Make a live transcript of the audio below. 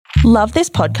Love this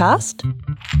podcast?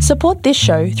 Support this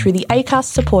show through the Acast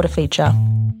supporter feature.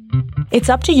 It's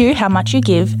up to you how much you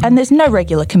give, and there's no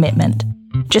regular commitment.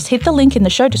 Just hit the link in the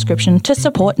show description to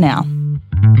support now.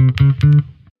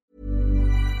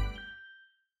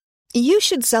 You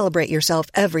should celebrate yourself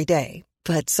every day,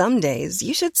 but some days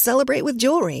you should celebrate with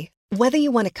jewelry. Whether you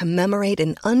want to commemorate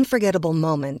an unforgettable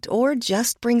moment or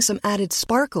just bring some added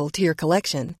sparkle to your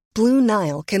collection, Blue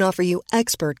Nile can offer you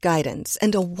expert guidance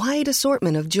and a wide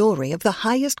assortment of jewelry of the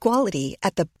highest quality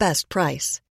at the best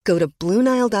price. Go to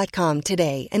BlueNile.com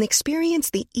today and experience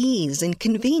the ease and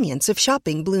convenience of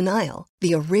shopping Blue Nile,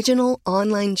 the original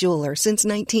online jeweler since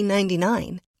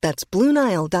 1999. That's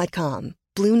BlueNile.com.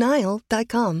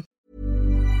 BlueNile.com.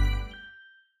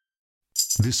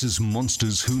 This is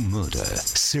Monsters Who Murder,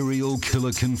 Serial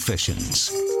Killer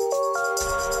Confessions.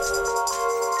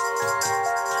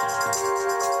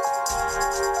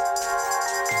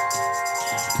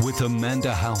 With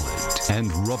Amanda Howard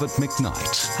and Robert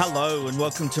McKnight. Hello and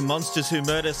welcome to Monsters Who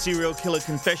Murder, Serial Killer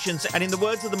Confessions. And in the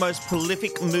words of the most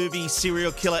prolific movie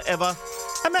serial killer ever,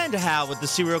 Amanda Howard, the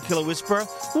serial killer whisperer,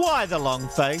 why the long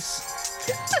face?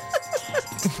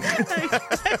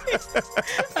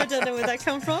 I don't know where that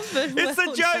come from, but it's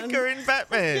the Joker in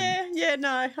Batman. Yeah,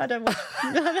 no, I don't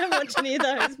watch any of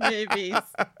those movies.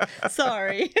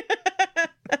 Sorry.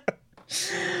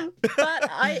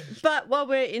 But while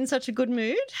we're in such a good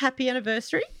mood, happy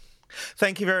anniversary.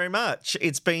 Thank you very much.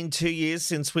 It's been 2 years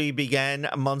since we began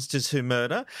Monsters Who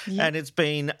Murder, and it's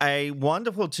been a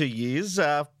wonderful 2 years.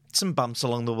 Some bumps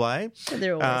along the way.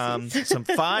 There always is. Some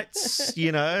fights,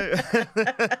 you know.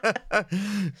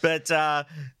 But,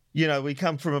 you know, we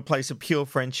come from a place of pure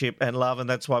friendship and love, and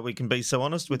that's why we can be so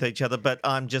honest with each other. But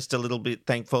I'm just a little bit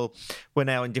thankful we're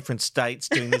now in different states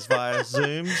doing this via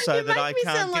Zoom so that I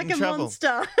can't get in trouble.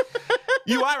 Monster.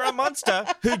 You are a monster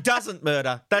who doesn't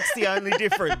murder. That's the only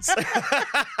difference.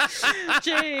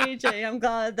 Gee, I'm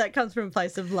glad that comes from a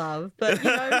place of love. But, you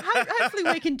know, hopefully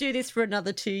we can do this for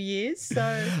another 2 years.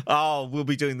 So. Oh, we'll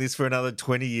be doing this for another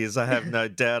 20 years. I have no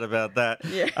doubt about that.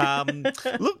 Yeah.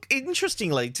 Look,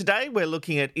 interestingly, today we're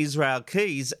looking at Israel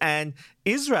Keyes, and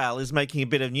Israel is making a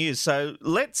bit of news. So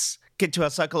let's get to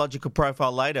our psychological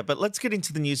profile later, but let's get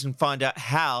into the news and find out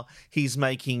how he's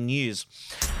making news.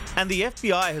 And the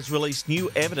FBI has released new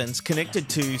evidence connected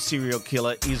to serial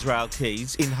killer Israel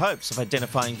Keyes in hopes of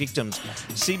identifying victims.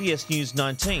 CBS News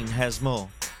 19 has more.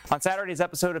 On Saturday's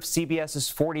episode of CBS's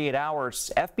 48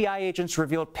 Hours, FBI agents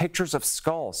revealed pictures of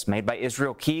skulls made by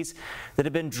Israel Keyes that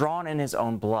had been drawn in his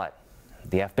own blood.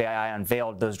 The FBI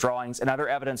unveiled those drawings and other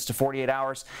evidence to 48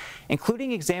 Hours,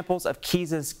 including examples of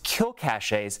Keyes' kill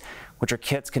caches, which are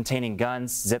kits containing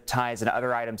guns, zip ties, and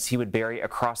other items he would bury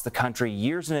across the country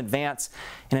years in advance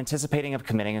in anticipating of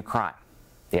committing a crime.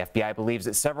 The FBI believes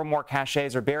that several more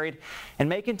caches are buried and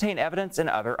may contain evidence in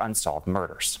other unsolved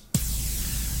murders.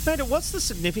 Amanda, what's the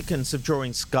significance of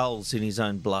drawing skulls in his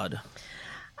own blood?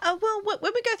 Well,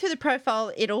 when we go through the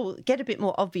profile, it'll get a bit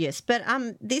more obvious. But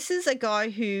this is a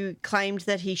guy who claimed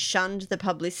that he shunned the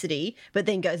publicity, but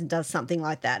then goes and does something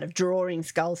like that of drawing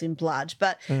skulls in blood.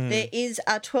 But there is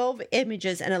 12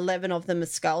 images and 11 of them are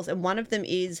skulls. And one of them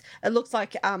is, it looks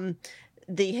like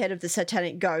the head of the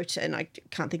satanic goat, and I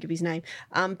can't think of his name.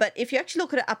 But if you actually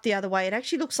look at it up the other way, it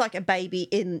actually looks like a baby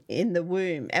in the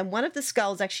womb. And one of the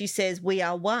skulls actually says, "We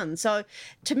are one." So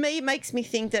to me, it makes me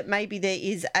think that maybe there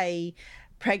is a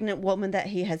pregnant woman that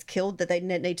he has killed that they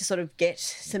need to sort of get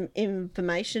some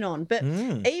information on. But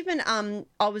even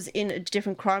I was in a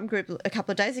different crime group a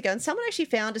couple of days ago, and someone actually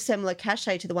found a similar cache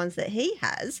to the ones that he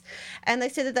has, and they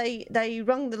said that they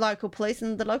rung the local police,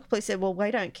 and the local police said, well, we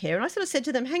don't care. And I sort of said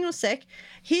to them, hang on a sec,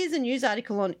 here's a news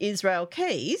article on Israel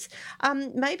Keyes.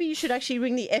 Maybe you should actually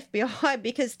ring the FBI,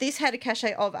 because this had a cache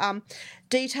of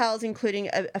details, including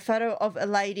a photo of a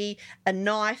lady, a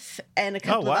knife, and a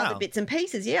couple of other bits and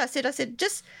pieces. Yeah, I said,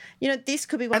 just, you know, this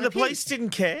could be one of And the police didn't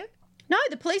care? No,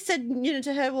 the police said, you know,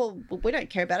 to her, well, we don't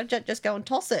care about it, just go and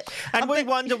toss it. And we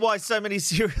wonder why so many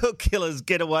serial killers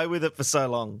get away with it for so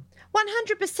long.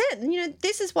 100%. You know,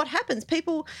 this is what happens.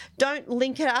 People don't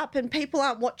link it up, and people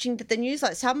aren't watching the news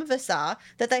like some of us are,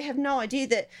 that they have no idea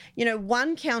that, you know,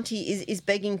 one county is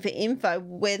begging for info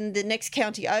when the next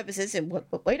county over says, well,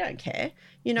 we don't care.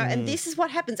 You know, and this is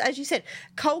what happens. As you said,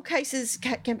 cold cases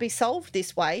can be solved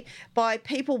this way by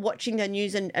people watching the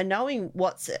news and knowing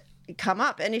what's come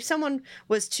up. And if someone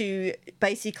was to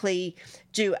basically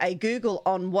do a Google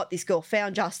on what this girl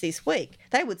found just this week,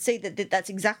 they would see that that's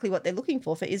exactly what they're looking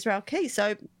for Israel Keyes.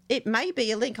 So it may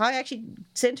be a link. I actually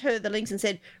sent her the links and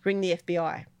said, ring the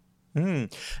FBI. And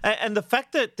the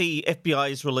fact that the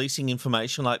FBI is releasing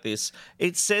information like this,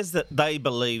 it says that they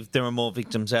believe there are more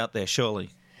victims out there, surely.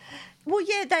 Well,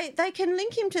 yeah, they can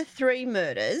link him to 3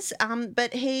 murders,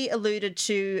 but he alluded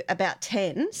to about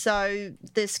 10. So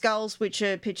the skulls, which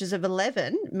are pictures of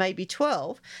 11, maybe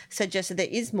 12, suggested there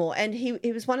is more. And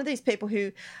he was one of these people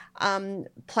who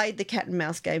played the cat and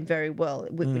mouse game very well,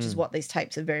 which is what these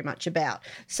tapes are very much about.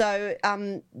 So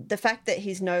the fact that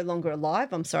he's no longer alive,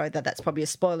 I'm sorry that that's probably a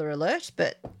spoiler alert,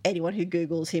 but anyone who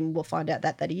Googles him will find out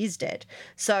that he is dead.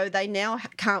 So they now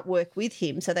can't work with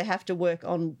him, so they have to work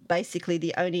on basically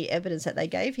the only evidence that they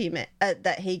gave him,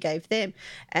 that he gave them,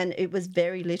 and it was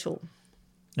very little.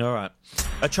 All right.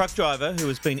 A truck driver who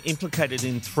has been implicated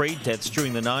in 3 deaths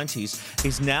during the 90s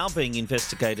is now being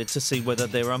investigated to see whether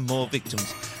there are more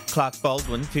victims. Clark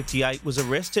Baldwin, 58, was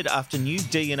arrested after new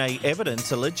DNA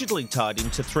evidence allegedly tied him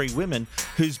to 3 women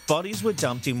whose bodies were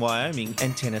dumped in Wyoming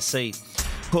and Tennessee.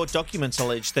 Court documents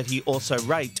allege that he also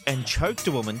raped and choked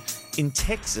a woman in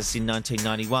Texas in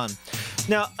 1991.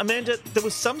 Now, Amanda, there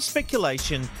was some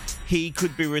speculation he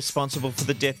could be responsible for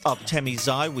the death of Tammy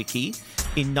Zywicki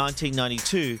in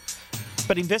 1992,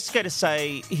 but investigators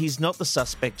say he's not the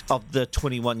suspect of the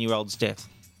 21-year-old's death.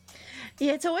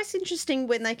 Yeah, it's always interesting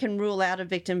when they can rule out a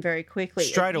victim very quickly.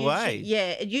 Straight away.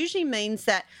 It usually means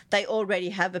that they already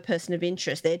have a person of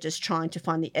interest. They're just trying to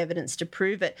find the evidence to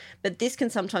prove it. But this can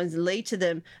sometimes lead to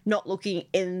them not looking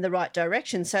in the right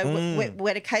direction. So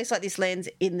when a case like this lands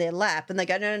in their lap and they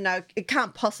go, no, it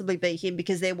can't possibly be him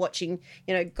because they're watching,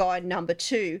 guy number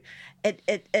 2,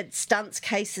 it stunts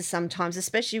cases sometimes,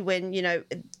 especially when,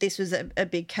 this was a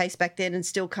big case back then and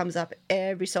still comes up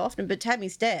every so often. But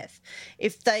Tammy's death,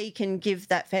 if they can give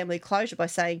that family closure by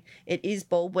saying it is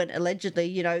Baldwin,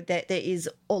 allegedly, that there is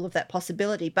all of that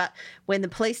possibility. But when the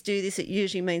police do this, it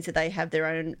usually means that they have their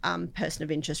own person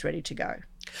of interest ready to go.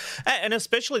 And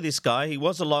especially this guy, he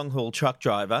was a long-haul truck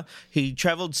driver. He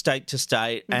travelled state to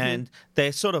state, and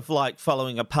they're sort of like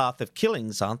following a path of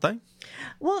killings, aren't they?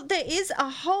 Well, there is a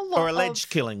whole lot or alleged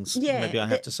killings, maybe I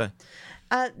have to say.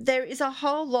 There is a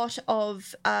whole lot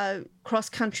of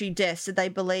cross-country deaths that they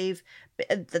believe,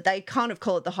 that they kind of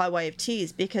call it the Highway of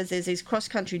Tears, because there's these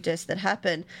cross-country deaths that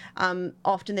happen.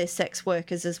 Often they're sex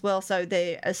workers as well, so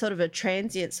they're a sort of a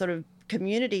transient sort of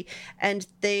community, and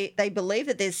they believe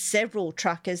that there's several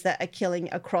truckers that are killing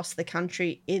across the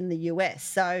country in the US.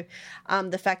 So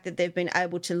the fact that they've been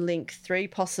able to link 3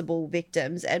 possible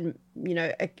victims and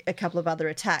a couple of other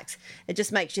attacks, it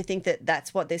just makes you think that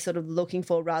that's what they're sort of looking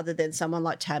for rather than someone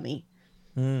like Tammy.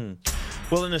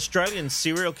 Well, an Australian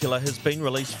serial killer has been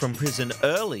released from prison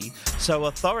early so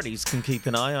authorities can keep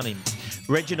an eye on him.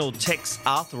 Reginald Tex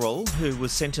Arthurall, who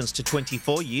was sentenced to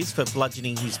 24 years for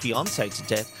bludgeoning his fiancée to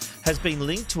death, has been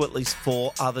linked to at least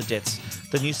 4 other deaths.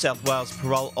 The New South Wales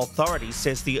Parole Authority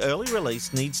says the early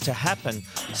release needs to happen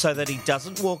so that he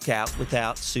doesn't walk out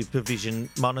without supervision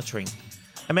monitoring.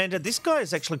 Amanda, this guy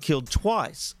is actually killed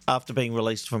twice after being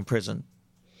released from prison.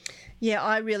 Yeah,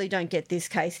 I really don't get this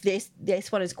case.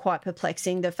 This one is quite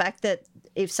perplexing. The fact that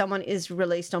if someone is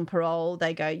released on parole,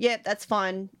 they go, yeah, that's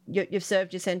fine. You've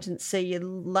served your sentence. See you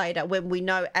later. When we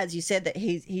know, as you said, that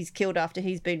he's killed after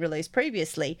he's been released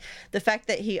previously. The fact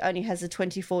that he only has a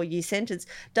 24-year sentence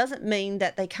doesn't mean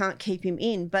that they can't keep him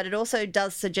in, but it also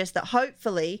does suggest that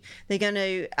hopefully they're going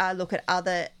to look at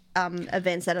other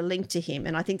events that are linked to him,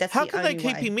 and I think that's How the can only they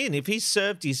keep way. him in if he's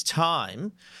served his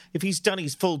time, if he's done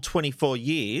his full 24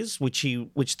 years, which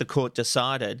the court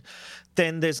decided,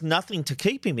 then there's nothing to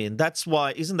keep him in.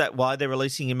 Isn't that why they're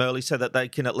releasing him early, so that they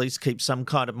can at least keep some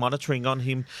kind of monitoring on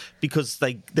him because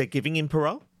they're giving him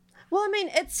parole? Well, I mean,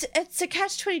 it's a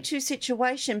catch-22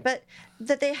 situation, but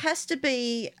that there has to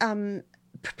be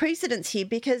precedence here,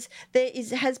 because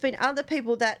has been other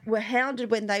people that were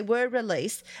hounded when they were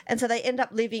released, and so they end up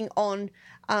living on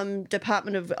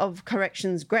Department of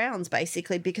Corrections grounds,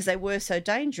 basically, because they were so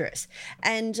dangerous.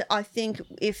 And I think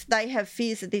if they have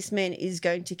fears that this man is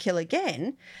going to kill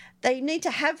again, they need to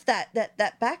have that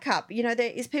backup. There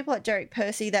is people like Derek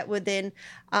Percy that were then,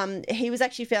 he was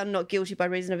actually found not guilty by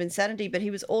reason of insanity, but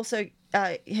he was also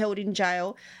held in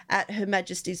jail at Her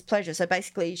Majesty's pleasure. So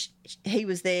basically he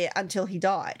was there until he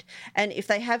died. And if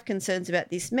they have concerns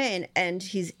about this man, and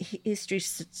his history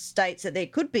states that there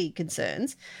could be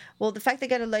concerns, well, the fact they're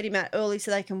going to let him out early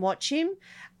so they can watch him,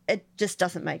 it just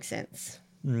doesn't make sense.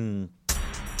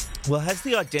 Well, has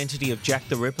the identity of Jack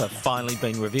the Ripper finally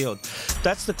been revealed?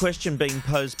 That's the question being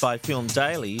posed by Film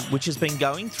Daily, which has been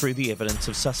going through the evidence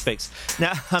of suspects.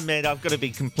 Now, Ahmed, I've got to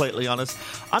be completely honest.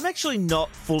 I'm actually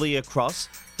not fully across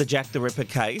the Jack the Ripper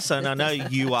case, and I know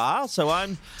you are, so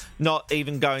I'm not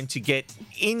even going to get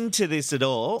into this at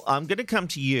all. I'm going to come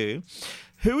to you.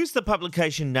 Who is the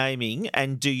publication naming,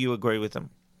 and do you agree with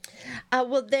them?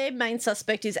 Well, their main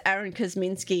suspect is Aaron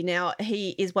Kosminski. Now,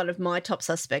 he is one of my top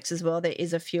suspects as well. There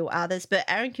is a few others, but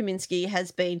Aaron Kosminski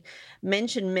has been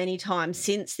mentioned many times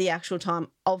since the actual time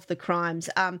of the crimes.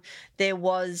 There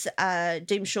was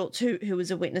Dean Schultz, who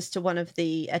was a witness to one of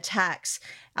the attacks.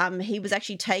 He was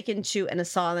actually taken to an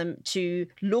asylum to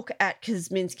look at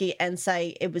Kosminski and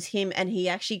say it was him, and he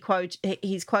actually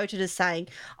he's quoted as saying,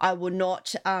 I will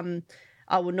not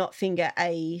finger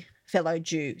a fellow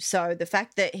Jew. So the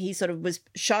fact that he sort of was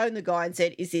shown the guy and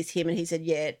said, is this him? And he said,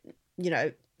 yeah,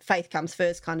 faith comes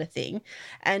first kind of thing.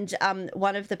 And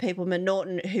one of the people,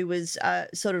 Norton, who was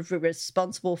sort of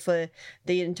responsible for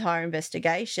the entire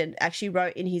investigation, actually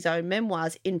wrote in his own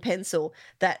memoirs in pencil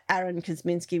that Aaron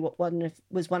Kosminski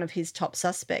was one of his top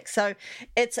suspects. So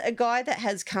it's a guy that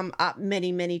has come up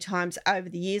many, many times over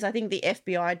the years. I think the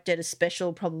FBI did a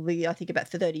special probably, I think about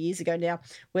 30 years ago now,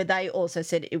 where they also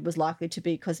said it was likely to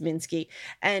be Kosminski.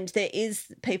 And there is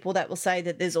people that will say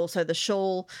that there's also the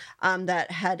shawl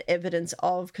that had evidence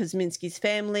of Kosminski's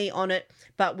family on it,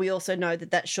 but we also know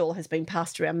that shawl has been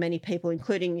passed around many people,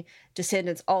 including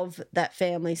descendants of that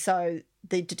family. So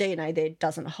the DNA there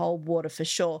doesn't hold water for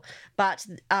sure. But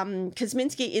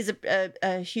Kosminski is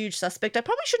a huge suspect. I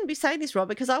probably shouldn't be saying this, Robert,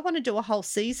 because I want to do a whole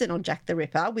season on Jack the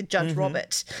Ripper with Judge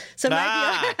Robert. So maybe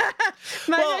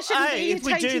I shouldn't be if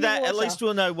we do that, at least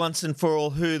we'll know once and for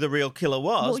all who the real killer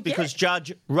was, because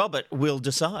Judge Robert will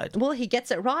decide. Well, he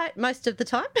gets it right most of the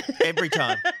time. Every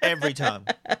time.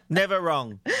 Never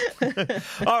wrong.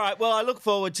 All right, well, I look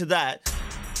forward to that.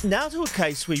 Now to a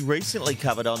case we recently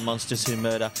covered on Monsters Who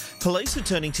Murder. Police are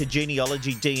turning to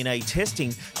genealogy DNA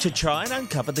testing to try and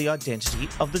uncover the identity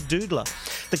of the doodler.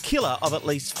 The killer of at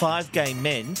least 5 gay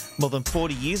men more than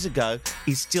 40 years ago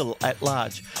is still at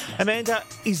large. Amanda,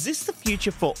 is this the future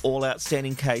for all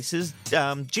outstanding cases?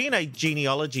 DNA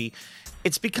genealogy,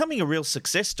 it's becoming a real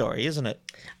success story, isn't it?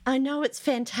 I know, it's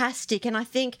fantastic, and I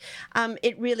think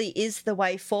it really is the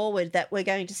way forward that we're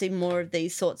going to see more of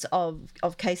these sorts of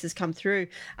cases come through.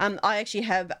 I actually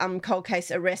have cold case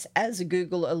arrests as a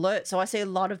Google alert, so I see a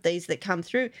lot of these that come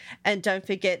through. And don't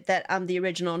forget that the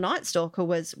original Night Stalker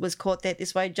was caught there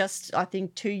this way just, I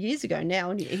think, 2 years ago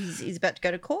now, and he's about to go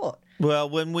to court. Well,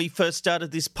 when we first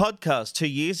started this podcast 2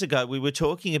 years ago, we were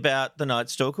talking about the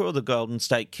Night Stalker, or the Golden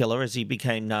State Killer as he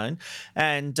became known.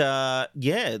 And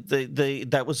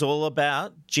that was all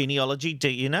about genealogy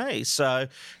DNA. So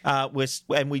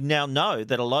we now know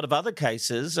that a lot of other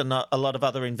cases and a lot of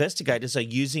other investigators are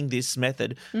using this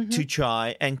method to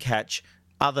try and catch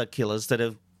other killers that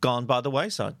have gone by the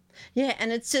wayside. Yeah,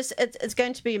 and it's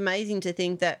going to be amazing to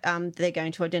think that they're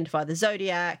going to identify the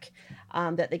Zodiac,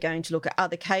 that they're going to look at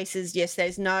other cases. Yes,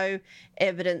 there's no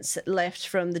evidence left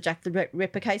from the Jack the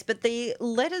Ripper case, but the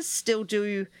letters still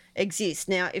do exist.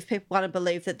 Now, if people want to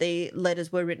believe that the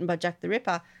letters were written by Jack the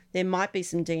Ripper, there might be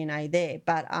some DNA there.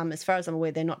 But as far as I'm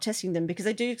aware, they're not testing them because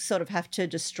they do sort of have to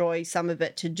destroy some of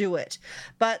it to do it.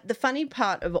 But the funny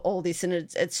part of all this, and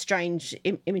it's strange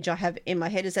image I have in my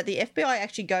head, is that the FBI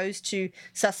actually goes to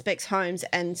suspects' homes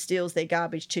and steals their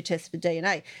garbage to test for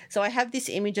DNA. So I have this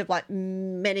image of like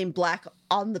Men in Black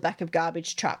on the back of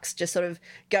garbage trucks, just sort of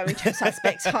going to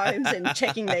suspects' homes and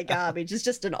checking their garbage. It's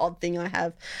just an odd thing I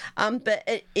have. But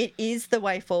it is the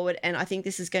way forward, and I think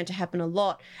this is going to happen a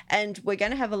lot. And we're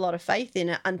going to have a lot of faith in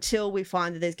it until we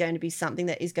find that there's going to be something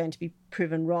that is going to be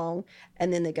proven wrong,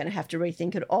 and then they're going to have to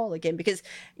rethink it all again. Because,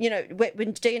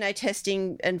 when DNA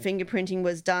testing and fingerprinting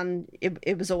was done,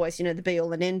 it was always, the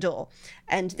be-all and end-all.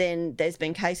 And then there's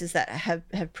been cases that have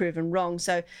proven wrong.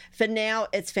 So for now,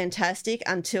 it's fantastic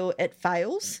until it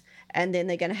fails. And then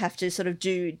they're going to have to sort of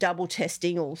do double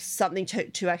testing or something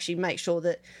to actually make sure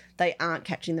that they aren't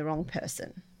catching the wrong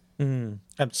person.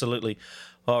 Absolutely.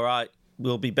 All right.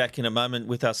 We'll be back in a moment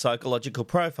with our psychological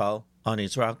profile on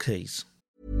Israel Keys.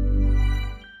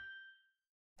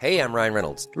 Hey, I'm Ryan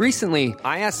Reynolds. Recently,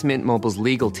 I asked Mint Mobile's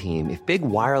legal team if big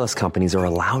wireless companies are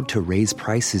allowed to raise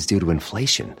prices due to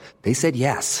inflation. They said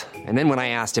yes. And then when I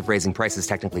asked if raising prices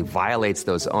technically violates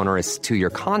those onerous 2-year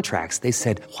contracts, they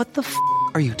said, "What the f***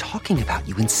 are you talking about,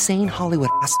 you insane Hollywood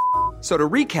ass?" So to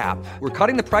recap, we're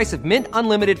cutting the price of Mint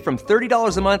Unlimited from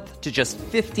 $30 a month to just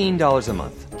 $15 a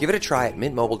month. Give it a try at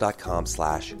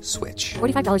mintmobile.com/switch.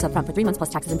 $45 up front for 3 months plus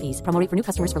taxes and fees. Promo rate for new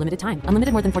customers for limited time.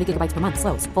 Unlimited more than 40 gigabytes per month.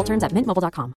 Slows full terms at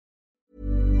mintmobile.com.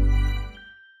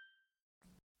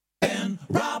 And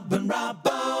Robbo.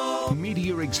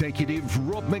 Media executive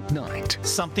Rob McKnight.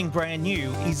 Something brand new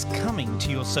is coming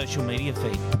to your social media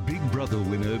feed. Big Brother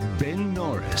winner Ben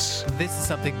Norris. This is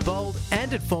something bold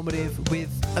and informative with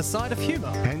a side of humour.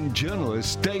 And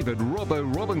journalist David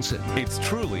Robbo Robinson. It's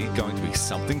truly going to be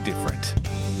something different.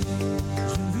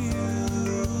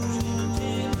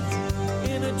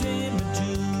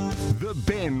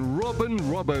 Rob and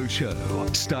Robbo Show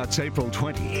starts April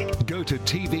 20. Go to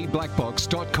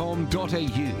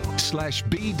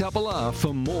tvblackbox.com.au/BRR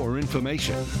for more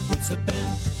information. It's the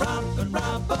Ben, Rob and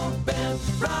Robbo, Ben,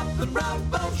 Rob and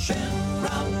Robbo Show,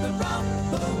 Rob and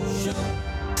Robbo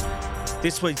Show.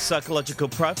 This week's psychological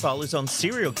profile is on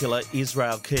serial killer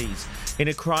Israel Keyes. In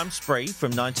a crime spree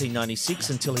from 1996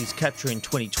 until his capture in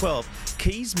 2012,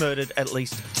 Keyes murdered at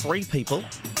least 3 people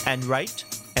and raped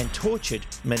and tortured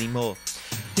many more.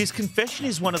 His confession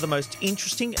is one of the most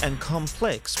interesting and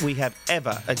complex we have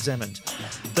ever examined.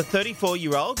 The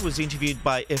 34-year-old was interviewed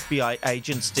by FBI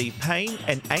agent Steve Payne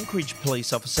and Anchorage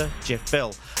police officer Jeff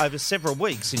Bell over several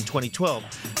weeks in 2012,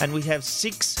 and we have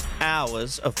 6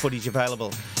 hours of footage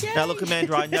available. Yay! Now, look,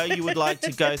 Amanda, I know you would like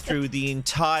to go through the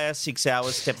entire 6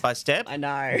 hours step by step. I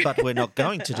know. But we're not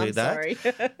going to do I'm that. sorry.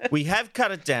 We have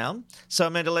cut it down. So,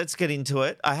 Amanda, let's get into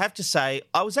it. I have to say,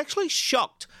 I was actually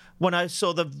shocked when I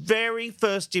saw the very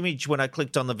first image when I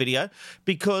clicked on the video,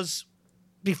 because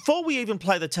before we even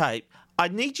play the tape, I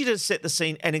need you to set the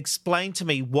scene and explain to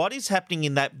me what is happening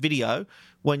in that video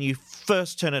when you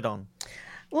first turn it on.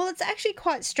 Well, it's actually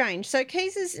quite strange. So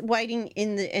Keyes is waiting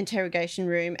in the interrogation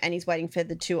room and he's waiting for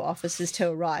the 2 officers to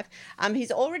arrive.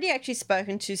 He's already actually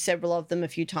spoken to several of them a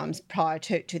few times prior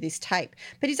to this tape.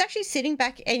 But he's actually sitting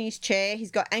back in his chair.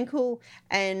 He's got ankle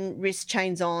and wrist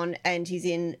chains on and he's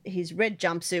in his red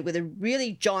jumpsuit with a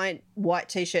really giant white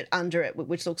T-shirt under it,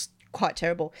 which looks quite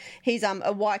terrible. He's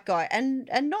a white guy and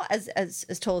not as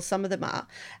tall as some of them are.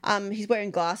 He's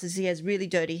wearing glasses. He has really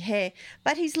dirty hair,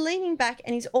 but he's leaning back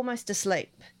and he's almost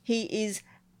asleep. He is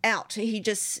out. He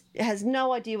just has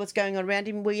no idea what's going on around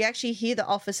him. We actually hear the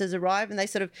officers arrive and they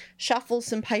sort of shuffle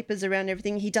some papers around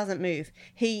everything. He doesn't move.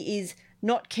 He is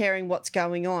not caring what's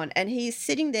going on. And he's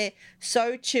sitting there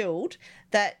so chilled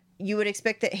that you would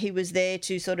expect that he was there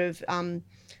to sort of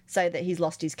say that he's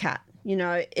lost his cat. You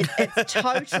know, it's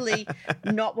totally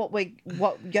not what you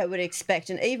would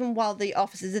expect. And even while the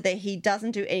officers are there, he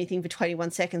doesn't do anything for 21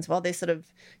 seconds while they're sort of,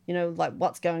 you know, like,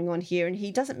 what's going on here? And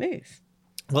he doesn't move.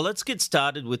 Well, let's get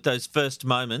started with those first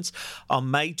moments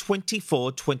on May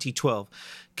 24, 2012.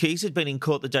 Keyes had been in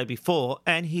court the day before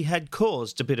and he had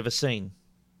caused a bit of a scene.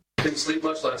 Didn't sleep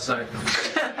much last night.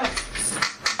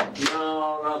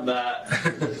 No, not that.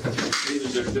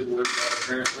 These are good work out,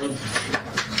 apparently.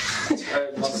 I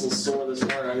had muscles sore this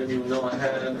morning. I didn't even know I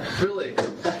had. Really?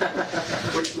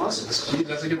 Which muscles? Gee,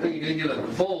 that's a good thing you didn't get a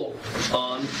full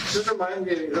on. Just remind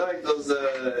me, like those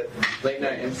late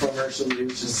night infomercials that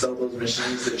used to sell those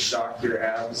machines that shock your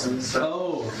abs and stuff.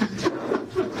 Oh.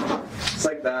 It's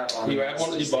like that one. You had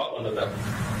one? You bought one of them?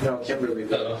 No, Kimberly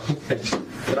did. Oh.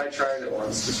 But I tried it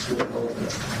once just for a little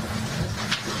bit.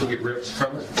 You get ripped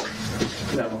from it?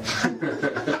 No.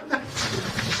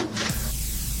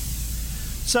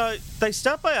 So they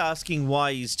start by asking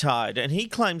why he's tired, and he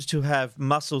claims to have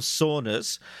muscle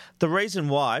soreness. The reason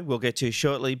why, we'll get to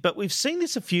shortly, but we've seen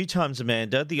this a few times,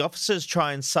 Amanda. The officers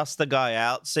try and suss the guy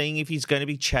out, seeing if he's going to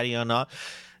be chatty or not.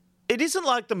 It isn't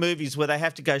like the movies where they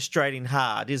have to go straight in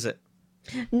hard, is it?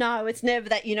 No, it's never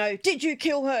that, you know, did you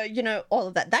kill her? You know, all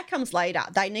of that. That comes later.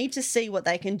 They need to see what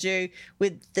they can do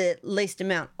with the least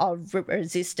amount of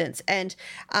resistance. And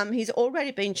he's already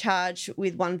been charged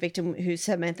with one victim, who's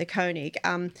Samantha Koenig,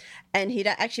 and he'd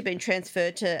actually been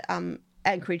transferred to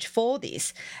Anchorage for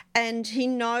this. And he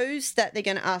knows that they're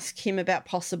going to ask him about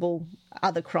possible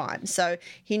other crimes. So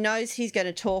he knows he's going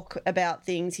to talk about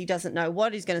things. He doesn't know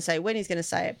what he's going to say, when he's going to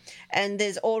say it. And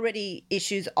there's already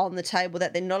issues on the table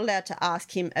that they're not allowed to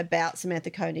ask him about Samantha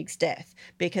Koenig's death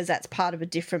because that's part of a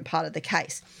different part of the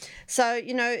case. So,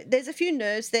 you know, there's a few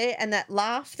nerves there, and that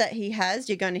laugh that he has,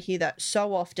 you're going to hear that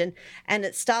so often. And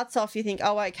it starts off, you think,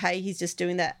 oh, okay, he's just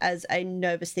doing that as a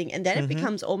nervous thing. And then it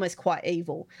becomes almost quite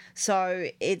evil. So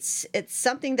it's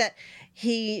something that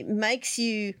he makes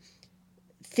you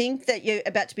think that you're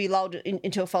about to be lulled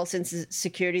into a false sense of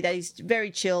security, that he's very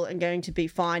chill and going to be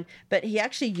fine, but he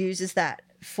actually uses that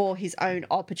for his own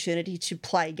opportunity to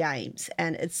play games,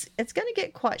 and it's going to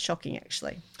get quite shocking,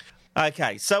 actually.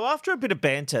 Okay, so after a bit of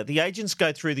banter, the agents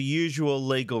go through the usual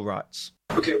legal rights.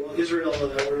 Okay, well, Israel,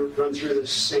 we'll run through the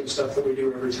same stuff that we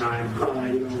do every time.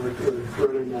 You know, we're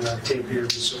running tape here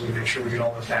just so we make sure we get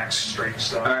all the facts straight.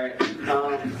 So, all right.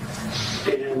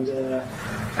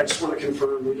 I just want to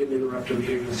confirm we didn't interrupt a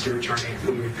meeting with your attorney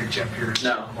when we picked you up here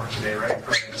No. at work today, right?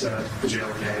 Or at the jail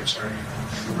today, I'm sorry.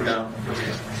 No.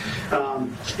 Okay.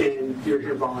 And you're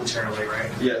here voluntarily,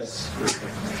 right? Yes. Okay.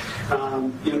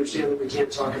 You understand that we can't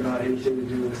talk about anything to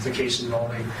do with the case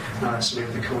involving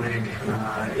Samantha Koenig.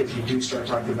 If you do start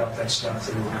talking about that stuff,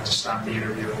 then we'll have to stop the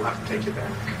interview and we'll have to take you back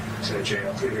to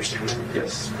jail. Do you understand that?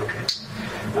 Yes. Okay.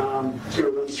 I'm going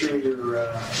to run through your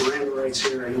Miranda rights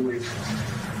here. I know we've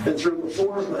been through them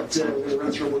before, but we're going to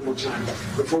run through them one more time.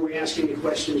 Before we ask any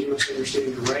questions, you must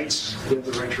understand your rights. You have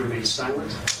the right to remain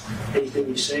silent. Anything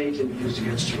you say can be used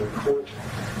against you in court.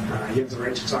 You have the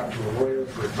right to talk to a lawyer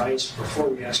for advice before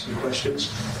we ask you questions.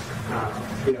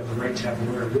 You have the right to have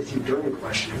a lawyer with you during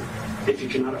questioning. If you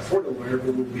cannot afford a lawyer,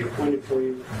 one will be appointed for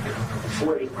you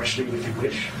before any questioning if you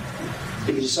wish.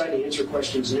 If you decide to answer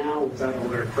questions now without a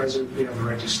lawyer present, you have the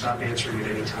right to stop answering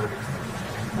at any time.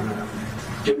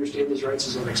 Do you understand these rights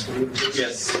as I've explained them to you?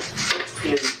 Yes.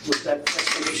 And with that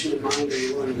explanation in mind, are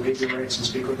you willing to waive your rights and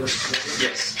speak with us today?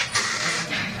 Yes.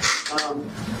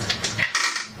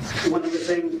 One other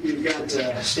thing, you've got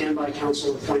standby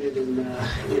counsel appointed in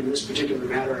this particular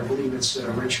matter. I believe it's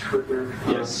Rich Kurtner.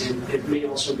 Yes. And it may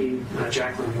also be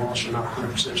Jacqueline Walsh. I'm not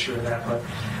 100% sure of that.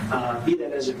 But be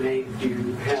that as it may, do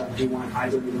you want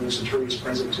either of those attorneys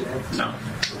present today? No.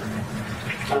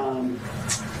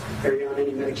 Are you on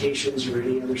any medications or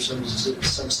any other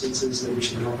substances that we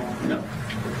should know about? No.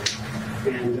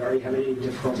 And are you having any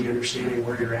difficulty understanding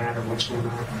where you're at or what's going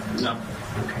on? No.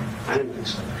 Okay. I didn't think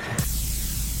so.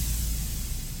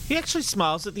 He actually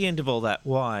smiles at the end of all that.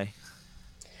 Why?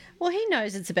 Well, he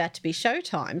knows it's about to be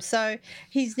showtime, so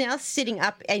he's now sitting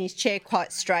up in his chair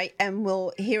quite straight, and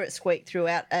we'll hear it squeak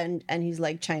throughout, and his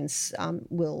leg chains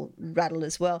will rattle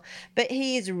as well. But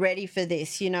he is ready for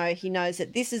this. You know, he knows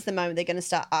that this is the moment they're going to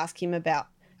start asking him about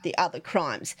the other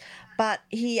crimes. But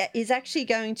he is actually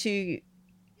going to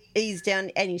ease down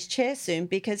in his chair soon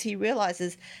because he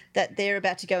realises that they're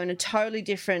about to go in a totally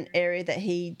different area that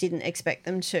he didn't expect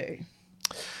them to.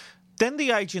 Then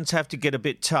the agents have to get a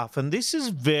bit tough, and this is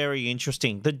very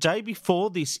interesting. The day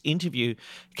before this interview,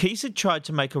 Keys had tried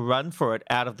to make a run for it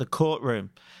out of the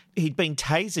courtroom. He'd been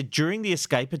tasered during the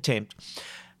escape attempt,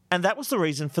 and that was the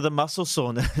reason for the muscle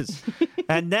soreness.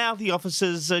 And now the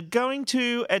officers are going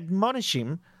to admonish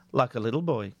him like a little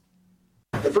boy.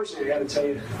 The first thing I got to tell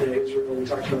you, Israel, we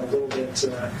talked about a little bit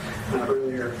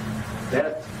earlier,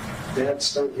 that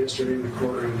stunt yesterday in the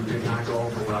courtroom did not go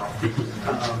over well.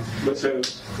 With who?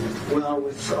 Well,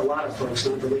 with a lot of folks,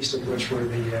 not the least of which were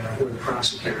the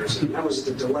prosecutors. And that was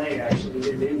the delay, actually,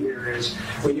 getting in here, is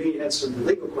we knew you had some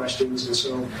legal questions, and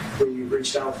so we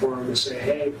reached out for them to say,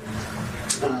 hey,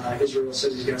 Israel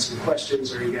says he's got some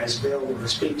questions. Are you guys available to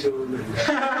speak to him?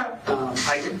 And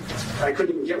I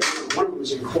couldn't even get one. One of them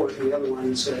was in court, and the other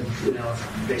one said,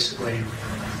 basically,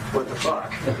 what the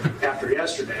fuck, after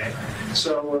yesterday.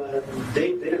 So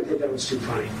they didn't think that was too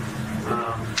funny.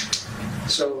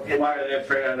 And why are they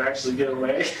afraid I'd actually get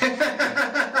away?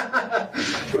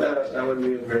 that would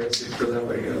be embarrassing for them,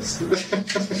 I guess.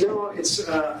 No, it's.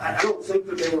 I don't think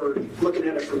that they were looking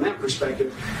at it from that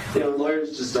perspective.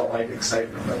 Lawyers just don't like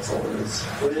excitement. That's all it is.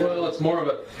 Well, it's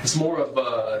more of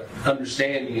a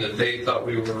understanding that they thought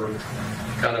we were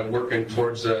kind of working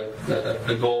towards a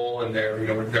goal, and they're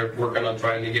working on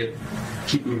trying to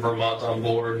keep Vermont on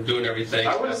board and doing everything.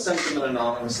 I would have sent them an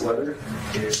anonymous letter.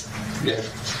 Yeah.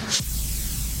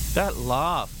 That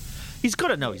laugh. He's got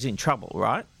to know he's in trouble,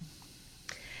 right?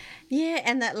 Yeah,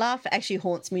 and that laugh actually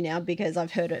haunts me now because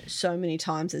I've heard it so many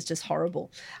times. It's just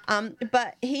horrible.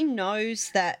 But he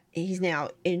knows that he's now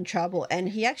in trouble, and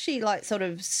he actually sort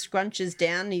of scrunches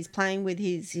down. He's playing with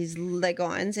his leg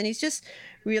irons, and he's just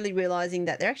really realising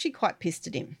that they're actually quite pissed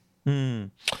at him.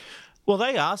 Well,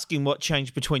 they ask him what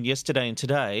changed between yesterday and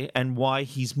today and why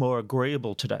he's more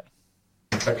agreeable today.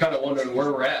 I'm kind of wondering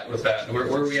where we're at with that. Where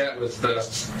are we at with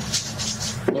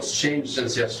what's changed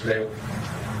since yesterday?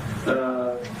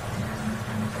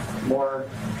 More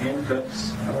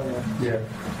handcuffs. I don't know. Yeah.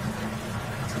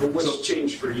 Well, what's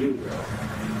changed for you, though?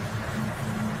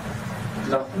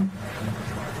 Nothing.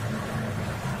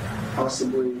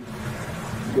 Possibly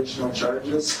additional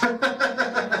charges.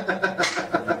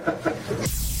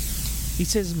 He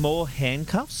says more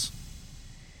handcuffs?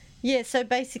 Yeah, so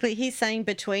basically he's saying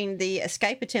between the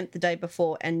escape attempt the day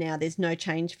before and now there's no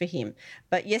change for him.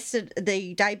 But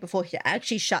the day before he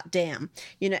actually shut down,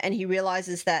 and he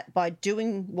realises that by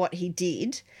doing what he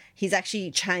did, he's actually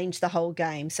changed the whole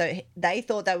game. So they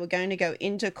thought they were going to go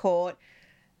into court.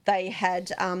 They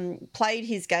had played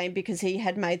his game because he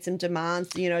had made some demands.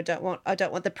 I don't want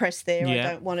the press there. Yeah.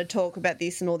 I don't want to talk about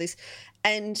this and all this.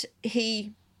 And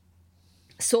he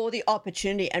saw the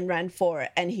opportunity and ran for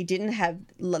it, and he didn't have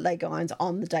leg irons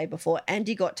on the day before, and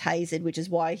he got tasered, which is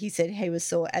why he said he was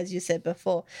sore, as you said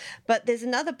before. But there's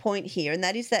another point here, and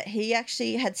that is that he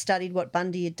actually had studied what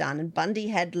Bundy had done, and Bundy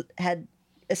had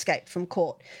escaped from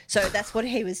court. So that's what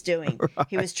he was doing. Right.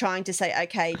 He was trying to say,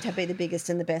 okay, to be the biggest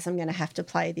and the best, I'm going to have to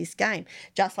play this game,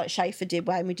 just like Schaefer did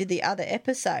when we did the other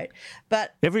episode.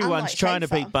 But everyone's trying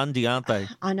Schaefer, to beat Bundy, aren't they?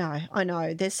 I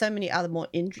know. There's so many other more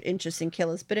interesting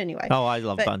killers. But anyway. Oh, I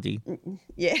love Bundy.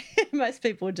 Yeah, most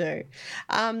people do.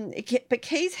 But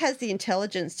Keyes has the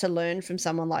intelligence to learn from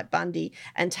someone like Bundy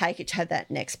and take it to that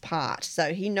next part.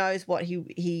 So he knows what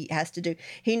he has to do.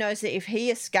 He knows that if he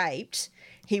escaped,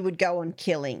 he would go on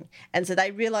killing. And so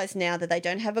they realise now that they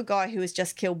don't have a guy who has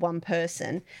just killed one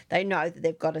person. They know that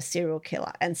they've got a serial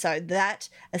killer. And so that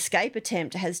escape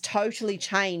attempt has totally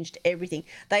changed everything.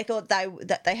 They thought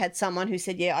that they had someone who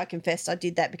said, yeah, I confessed I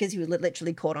did that, because he was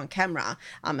literally caught on camera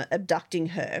abducting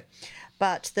her.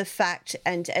 But the fact,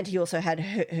 and he also had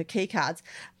her key cards,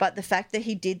 but the fact that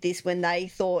he did this when they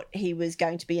thought he was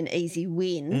going to be an easy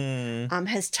win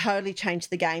has totally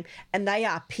changed the game. And they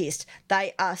are pissed.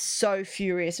 They are so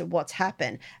furious at what's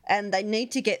happened. And they need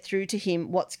to get through to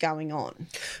him what's going on.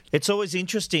 It's always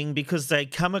interesting because they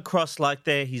come across like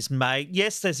they're his mate.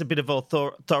 Yes, there's a bit of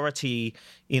authority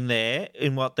in there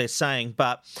in what they're saying,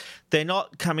 but they're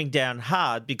not coming down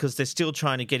hard because they're still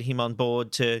trying to get him on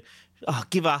board to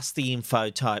give us the info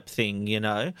type thing, you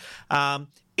know.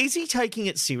 Is he taking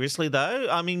it seriously, though?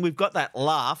 I mean, we've got that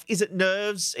laugh. Is it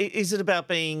nerves? Is it about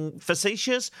being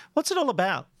facetious? What's it all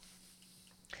about?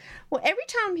 Well, every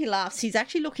time he laughs, he's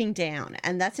actually looking down,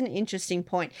 and that's an interesting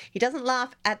point. He doesn't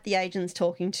laugh at the agents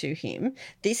talking to him.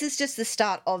 This is just the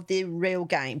start of the real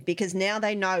game, because now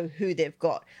they know who they've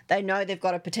got. They know they've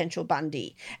got a potential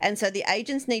Bundy. And so the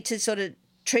agents need to sort of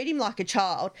treat him like a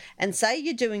child and say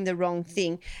you're doing the wrong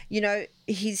thing. You know,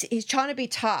 he's trying to be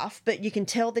tough, but you can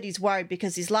tell that he's worried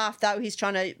because his laugh, though, he's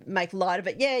trying to make light of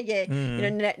it. Yeah.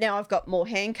 You know, now I've got more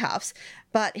handcuffs.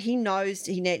 But he knows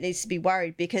he needs to be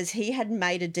worried because he had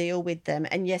made a deal with them.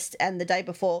 And yes, and the day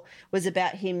before was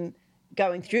about him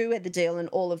going through with the deal, and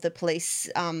all of the police,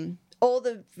 all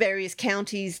the various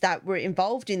counties that were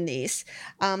involved in this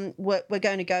were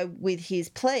going to go with his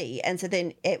plea. And so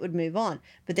then it would move on.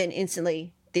 But then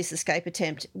instantly this escape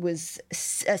attempt was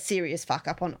a serious fuck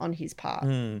up on his part.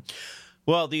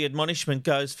 Well, the admonishment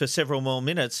goes for several more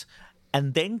minutes,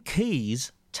 and then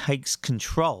Keyes takes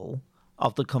control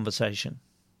of the conversation.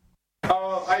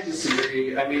 Oh, I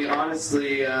disagree. I mean,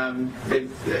 honestly, and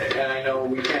I know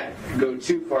we can't go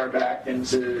too far back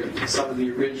into some of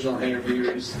the original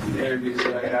interviews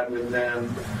that I had with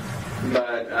them,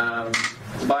 but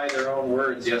by their own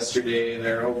words yesterday in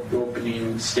their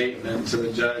opening statement to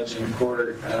the judge in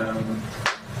court,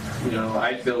 you know,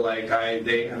 I feel like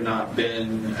they have not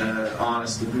been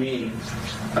honest with me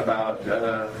about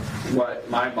what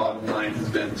my bottom line has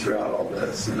been throughout all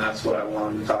this, and that's what I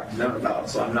wanted to talk to them about.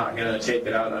 So I'm not going to take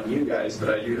it out on you guys, but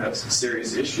I do have some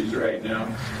serious issues right now.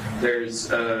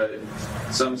 There's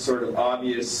some sort of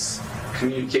obvious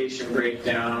communication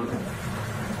breakdown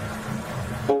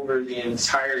over the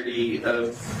entirety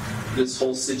of this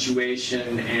whole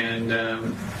situation, and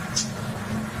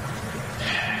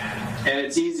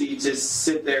it's easy to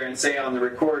sit there and say on the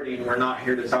recording, we're not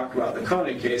here to talk about the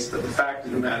Koenig case, but the fact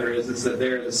of the matter is that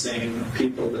they're the same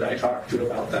people that I talked to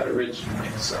about that originally.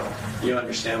 So you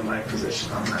understand my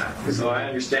position on that. So I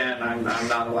understand I'm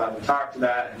not allowed to talk to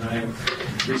that, and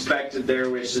I've respected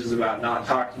their wishes about not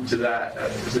talking to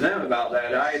them about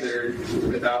that either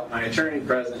without my attorney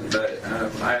present, but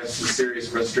I have some serious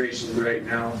frustrations right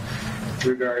now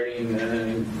regarding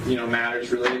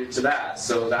matters related to that.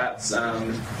 So that's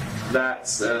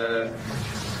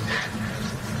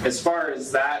as far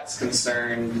as that's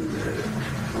concerned,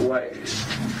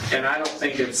 and I don't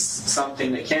think it's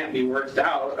something that can't be worked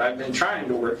out. I've been trying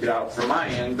to work it out from my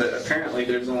end, but apparently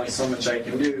there's only so much I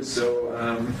can do.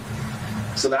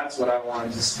 So that's what I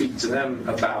wanted to speak to them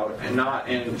about, and not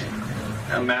in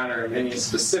a matter of any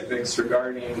specifics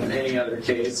regarding any other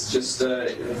case, just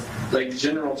like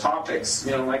general topics.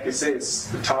 You know, like I say, it's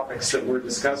the topics that were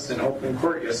discussed in open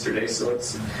court yesterday. So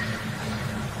it's,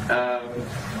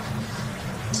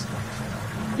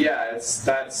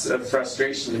 that's a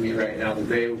frustration to me right now that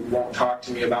they won't talk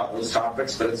to me about those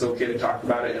topics, but it's okay to talk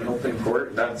about it in open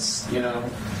court. That's,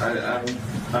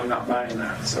 I'm not buying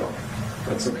that, so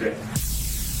that's okay.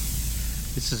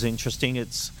 This is interesting.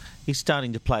 He's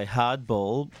starting to play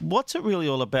hardball. What's it really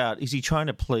all about? Is he trying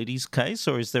to plead his case,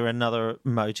 or is there another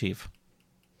motive?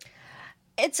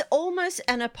 It's almost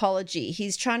an apology.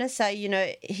 He's trying to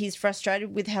say, he's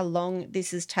frustrated with how long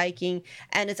this is taking,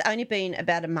 and it's only been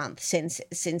about a month since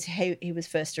he was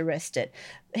first arrested.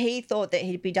 He thought that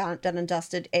he'd be done and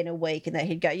dusted in a week, and that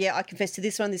he'd go, yeah, I confess to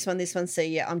this one, see,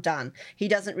 yeah, I'm done. He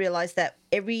doesn't realise that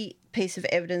every piece of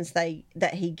evidence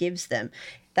that he gives them,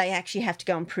 they actually have to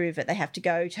go and prove it. They have to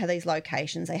go to these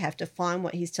locations. They have to find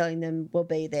what he's telling them will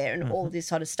be there and all this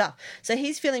sort of stuff. So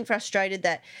he's feeling frustrated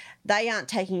that they aren't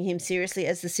taking him seriously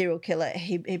as the serial killer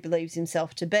he believes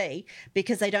himself to be,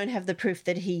 because they don't have the proof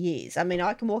that he is. I mean,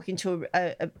 I can walk into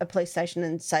a police station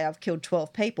and say I've killed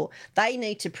 12 people. They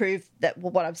need to prove that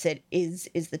what I've said is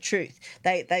the truth.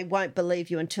 They won't believe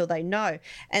you until they know.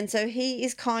 And so he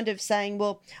is kind of saying,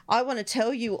 well, I want to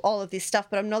tell you all of this stuff,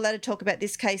 but I'm not allowed to talk about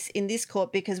this case in this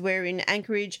court because we're in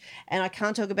Anchorage, and I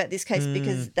can't talk about this case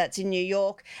because that's in New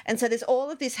York. And so there's all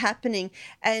of this happening,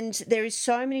 and there is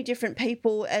so many different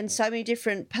people and so many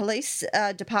different police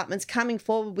departments coming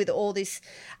forward with all this,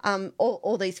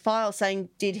 all these files saying,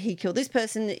 did he kill this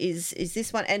person? Is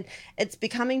this one? And it's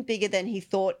becoming bigger than he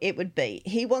thought it would be.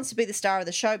 He wants to be the star of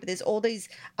the show, but there's all these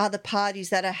other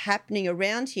parties that are happening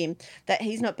around him that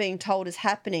he's not being told is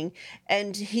happening,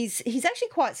 and he's actually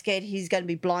quite scared he's going to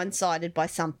be blindsided by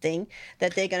something,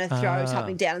 that they're going to throw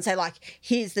something down and say, like,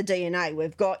 here's the DNA,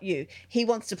 we've got you. He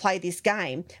wants to play this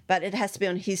game, but it has to be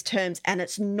on his terms, and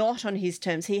it's not on his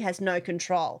terms. He has no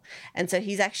control. And so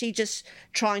he's actually just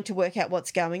trying to work out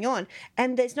what's going on.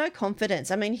 And there's no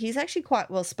confidence. I mean, he's actually quite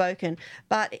well spoken,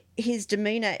 but his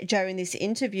demeanour during this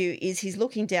interview is he's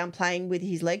looking down, playing with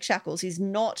his leg shackles. He's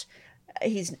not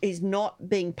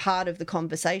being part of the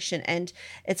conversation, and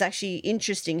it's actually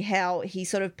interesting how he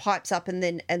sort of pipes up and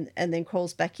then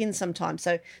crawls back in sometimes.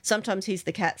 So sometimes he's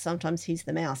the cat, sometimes he's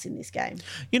the mouse in this game.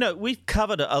 We've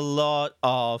covered a lot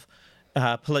of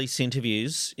police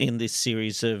interviews in this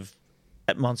series of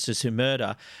Monsters Who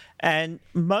Murder, and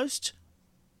most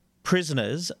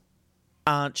prisoners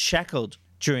aren't shackled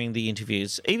during the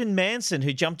interviews. Even Manson,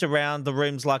 who jumped around the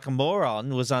rooms like a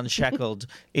moron, was unshackled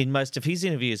in most of his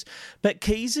interviews. But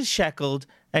Keys is shackled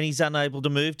and he's unable to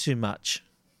move too much.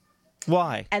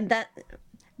 Why? And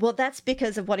that's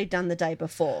because of what he'd done the day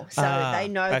before. So they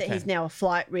know that he's now a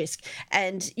flight risk.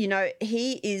 And,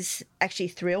 he is actually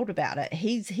thrilled about it.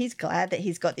 He's glad that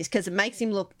he's got this, because it makes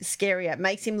him look scarier. It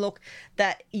makes him look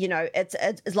that,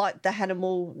 it's like the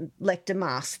Hannibal Lecter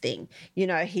mask thing.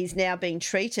 He's now being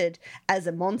treated as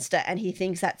a monster, and he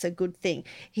thinks that's a good thing.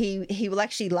 He will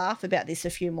actually laugh about this a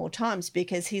few more times,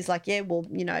 because he's like, yeah, well,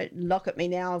 look at me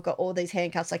now. I've got all these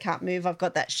handcuffs. I can't move. I've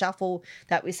got that shuffle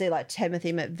that we see like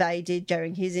Timothy McVeigh did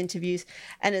during his interviews.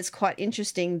 And it's quite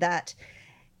interesting that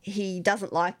he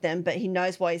doesn't like them, but he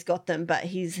knows why he's got them, but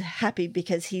he's happy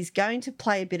because he's going to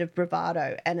play a bit of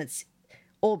bravado, and it's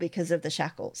all because of the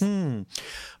shackles.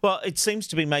 Well, it seems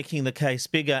to be making the case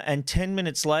bigger, and 10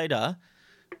 minutes later,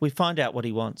 we find out what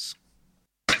he wants.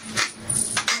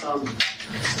 Well,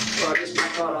 I guess my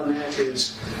thought on that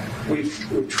is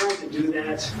we've tried to do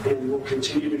that, and we'll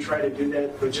continue to try to do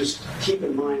that, but just keep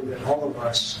in mind that all of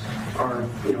us are,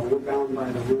 we're bound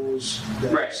by the rules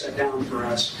that are set down for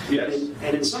us. Yes.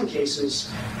 And in some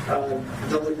cases,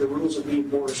 the rules will be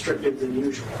more restrictive than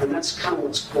usual, and that's kind of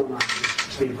what's going on here,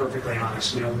 to be perfectly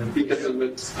honest. Because of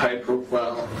its high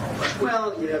profile.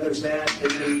 Well, yeah, there's that,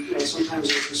 and then sometimes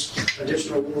there's just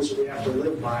additional rules that we have to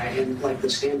live by, and like the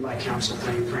standby counsel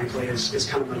thing, frankly, is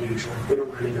kind of unusual. We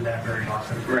don't run into that very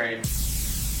often. Right.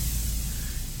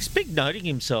 He's big noting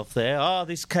himself there. Oh,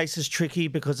 this case is tricky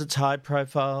because it's high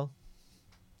profile.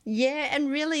 Yeah,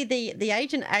 and really the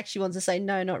agent actually wants to say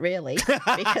no, not really,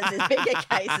 because there's bigger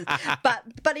cases.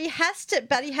 But he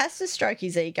has to stroke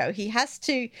his ego. He has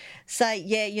to say,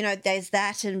 yeah, there's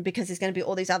that, and because there's going to be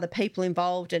all these other people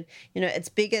involved, and it's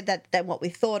bigger than what we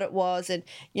thought it was, and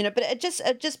but it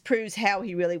just proves how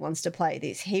he really wants to play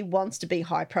this. He wants to be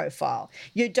high profile.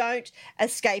 You don't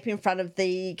escape in front of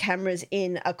the cameras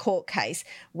in a court case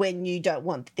when you don't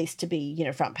want this to be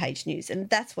front page news, and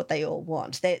that's what they all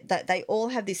want. They all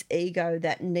have this ego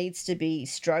that needs to be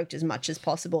stroked as much as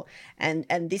possible, and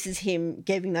this is him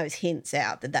giving those hints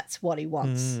out that that's what he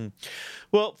wants.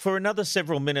 Well, for another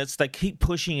several minutes they keep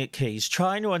pushing at Keys,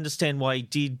 trying to understand why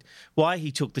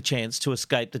he took the chance to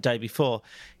escape the day before.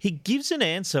 He gives an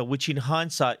answer which in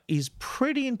hindsight is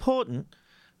pretty important,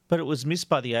 but it was missed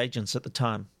by the agents at the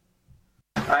time.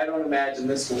 I don't imagine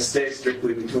this will stay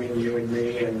strictly between you and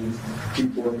me and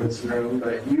people in this room,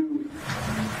 but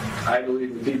I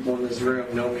believe the people in this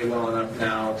room know me well enough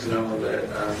now to know that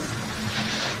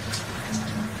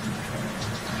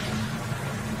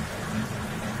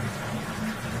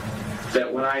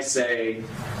that when I say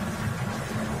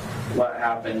what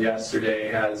happened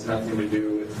yesterday has nothing to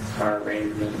do with our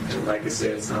arrangement. And like I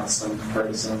said, it's not some part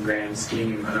of some grand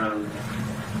scheme. I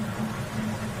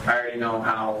already know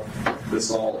how this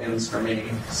all ends for me,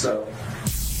 so.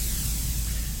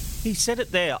 He said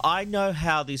it there. I know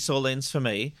how this all ends for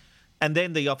me. And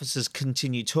then the officers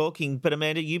continue talking. But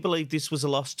Amanda, you believe this was a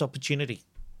lost opportunity?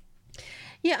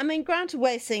 Yeah, I mean, granted,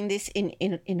 we're seeing this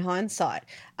in hindsight,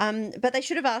 but they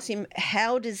should have asked him,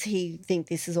 how does he think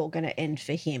this is all going to end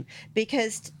for him?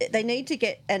 Because they need to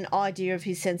get an idea of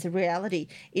his sense of reality.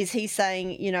 Is he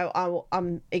saying, you know,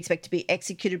 I'm expect to be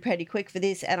executed pretty quick for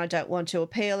this and I don't want to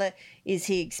appeal it? Is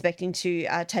he expecting to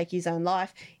take his own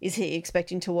life? Is he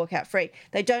expecting to walk out free?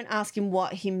 They don't ask him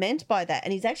what he meant by that,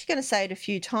 and he's actually going to say it a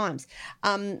few times.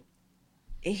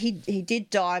 He did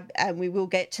die, and we will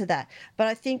get to that. But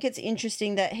I think it's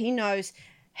interesting that he knows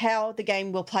how the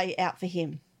game will play out for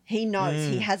him. He knows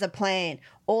he has a plan.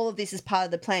 All of this is part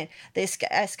of the plan. The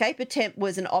escape attempt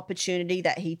was an opportunity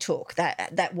that he took.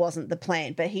 That wasn't the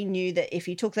plan, but he knew that if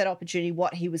he took that opportunity,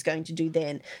 what he was going to do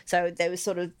then. So there was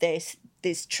sort of this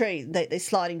tree, these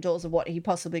sliding doors of what he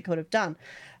possibly could have done.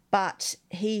 But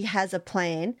he has a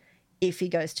plan if he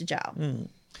goes to jail.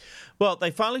 Well,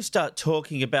 they finally start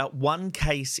talking about one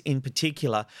case in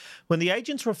particular. When the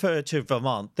agents refer to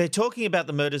Vermont, they're talking about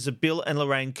the murders of Bill and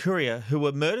Lorraine Courier, who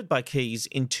were murdered by Keys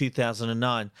in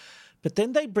 2009. But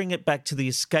then they bring it back to the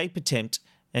escape attempt,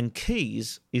 and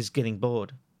Keys is getting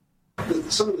bored.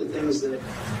 Some of the things that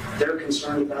they're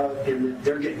concerned about and that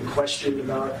they're getting questioned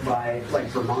about by, like,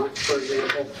 Vermont, for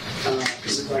example,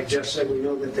 because like Jeff said, we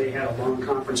know that they had a long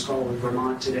conference call with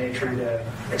Vermont today trying to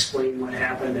explain what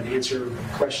happened and answer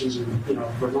questions. And, you know,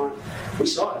 Vermont, we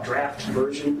saw a draft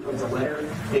version of the letter,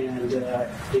 and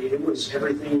it was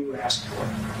everything you asked for.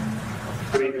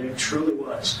 I mean, it truly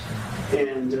was.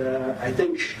 And I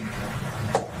think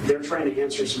they're trying to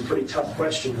answer some pretty tough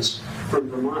questions from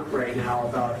Vermont right now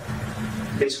about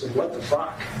basically what the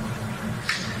fuck.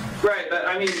 Right, but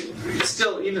I mean,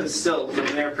 even still, from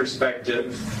their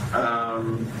perspective, I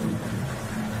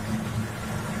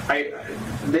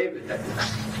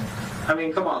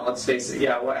mean, come on, let's face it.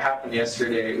 Yeah, what happened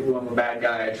yesterday? Ooh, I'm a bad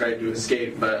guy. I tried to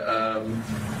escape, but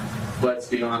let's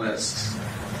be honest.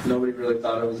 Nobody really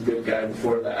thought I was a good guy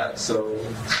before that, so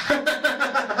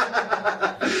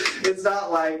it's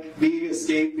not like being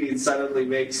escaping suddenly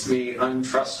makes me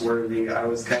untrustworthy. I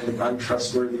was kind of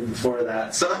untrustworthy before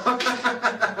that, so.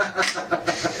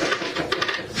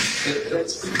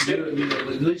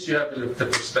 At least you have the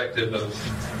perspective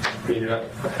of, you know,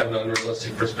 have an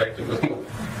unrealistic perspective of.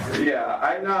 Yeah,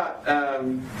 I'm not,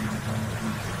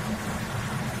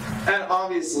 and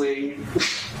obviously,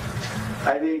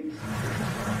 I think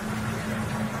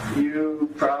you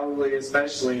probably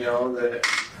especially know that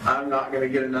I'm not going to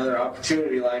get another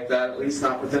opportunity like that, at least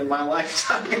not within my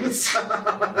lifetime.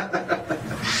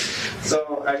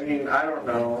 So, I mean, I don't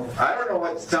know. I don't know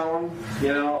what to tell them.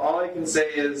 You know, all I can say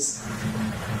is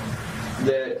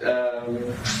that,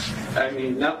 I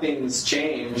mean, nothing's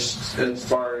changed as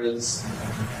far as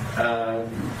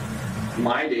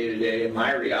my day-to-day and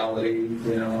my reality.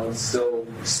 You know, it's still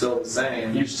the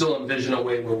same. You still envision a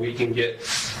way where we can get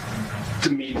to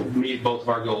meet both of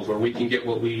our goals, where we can get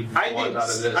what we want out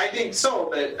of this. I think so,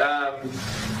 but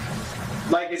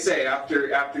like I say,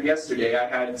 after yesterday, I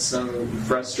had some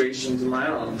frustrations of my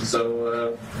own.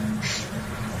 So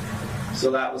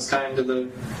that was kind of the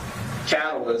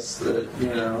catalyst that, you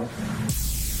know.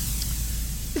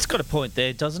 It's got a point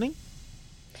there, doesn't he?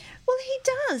 Well, he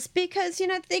does, because, you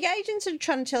know, the agents are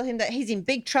trying to tell him that he's in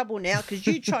big trouble now because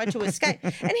you tried to escape.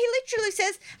 And he literally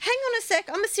says, hang on a sec,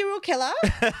 I'm a serial killer.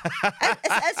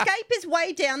 Escape is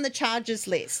way down the charges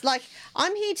list. Like,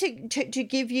 I'm here to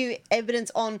give you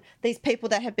evidence on these people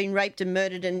that have been raped and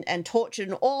murdered and tortured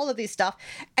and all of this stuff.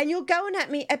 And you're going at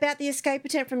me about the escape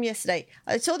attempt from yesterday.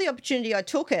 I saw the opportunity, I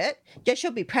took it. Yes,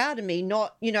 you'll be proud of me,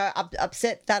 not, you know,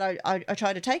 upset that I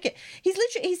tried to take it. He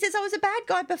says I was a bad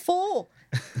guy before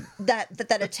that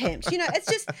attempt. You know,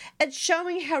 it's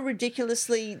showing how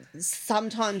ridiculously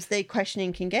sometimes their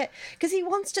questioning can get, because he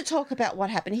wants to talk about what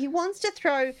happened. He wants to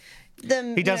throw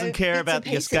them. He doesn't care about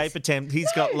the escape attempt.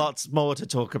 He's got lots more to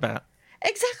talk about.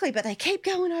 Exactly, but they keep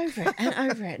going over it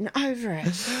and over it and over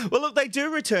it. Well, look, they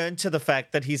do return to the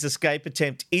fact that his escape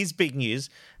attempt is big news,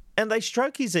 and they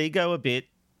stroke his ego a bit,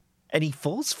 and he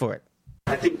falls for it.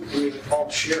 I think we all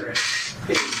share it,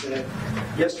 is that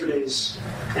yesterday's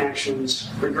actions,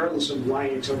 regardless of why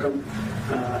he took them,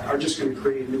 are just going to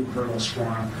create new hurdles for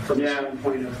him from the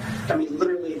standpoint of, I mean,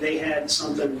 literally they had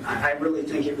something, I really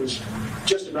think it was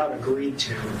just about agreed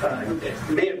to. It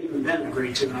may have even even been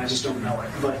agreed to, and I just don't know it.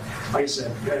 But like I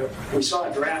said, we saw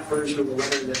a draft version of the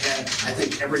letter that had, I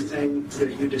think, everything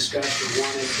that you discussed or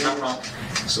wanted in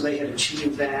it. So they had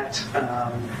achieved that,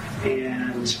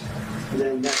 and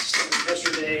then that's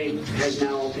yesterday has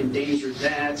now endangered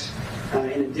that.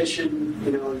 In addition,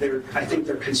 I think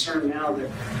they're concerned now that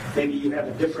maybe you have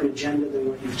a different agenda than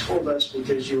what you've told us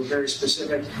because you were very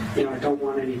specific. I don't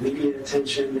want any media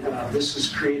attention. This has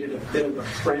created a bit of a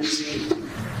frenzy.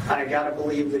 I gotta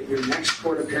believe that your next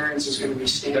court appearance is going to be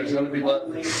standing. There's going to be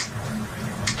There's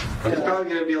probably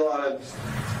going to be a lot of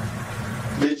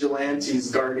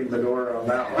vigilantes guarding the door on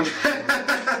that one.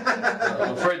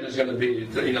 I'm afraid there's going to be,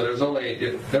 there was only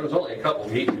a couple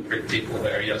meet and greet people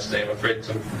there yesterday. I'm afraid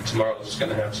tomorrow's just going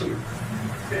to have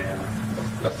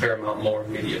a fair amount more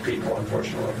media people,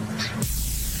 unfortunately.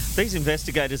 These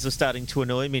investigators are starting to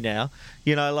annoy me now.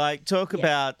 Talk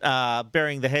about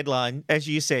burying the headline. As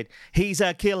you said, he's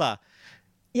a killer.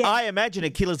 Yeah. I imagine a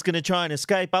killer's going to try and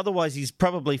escape. Otherwise, he's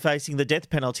probably facing the death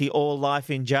penalty or life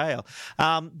in jail.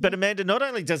 But Amanda, not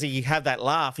only does he have that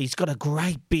laugh, he's got a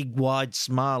great big wide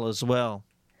smile as well.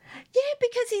 Yeah,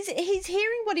 because he's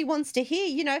hearing what he wants to hear.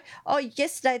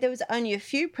 Yesterday there was only a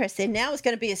few press there. Now it's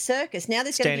going to be a circus. Now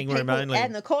there's going to be people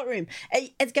in the courtroom.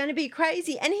 It's going to be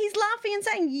crazy. And he's laughing and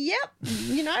saying,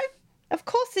 yep, of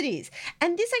course it is.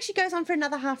 And this actually goes on for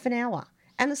another half an hour.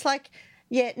 And it's like...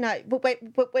 Yeah, no, but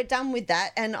we're done with that.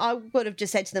 And I would have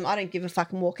just said to them, I don't give a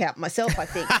fucking walk out myself, I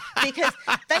think, because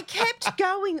they kept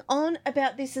going on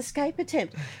about this escape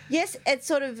attempt. Yes, it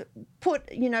sort of put,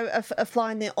 a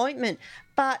fly in the ointment,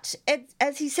 but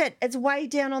as he said, it's way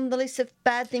down on the list of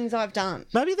bad things I've done.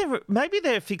 Maybe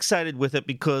they're fixated with it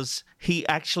because he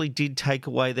actually did take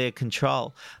away their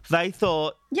control. They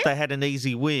thought they had an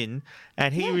easy win,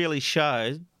 and he really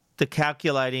showed the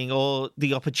calculating or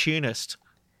the opportunist.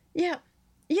 Yeah.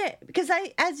 Yeah, because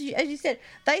they, as you said,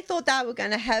 they thought they were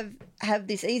going to have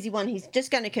this easy one. He's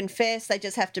just going to confess. They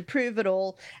just have to prove it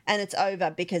all, and it's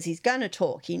over because he's going to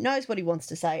talk. He knows what he wants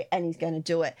to say, and he's going to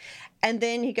do it. And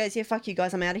then he goes, "Yeah, fuck you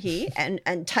guys, I'm out of here," and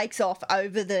takes off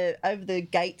over the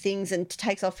gate things and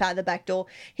takes off out the back door.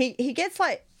 He gets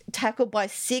tackled by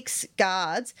 6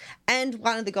 guards and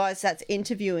one of the guys that's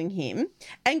interviewing him,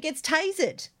 and gets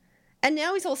tasered. And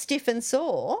now he's all stiff and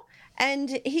sore.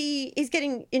 And he is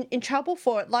getting in trouble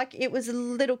for it, like it was a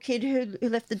little kid who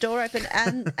left the door open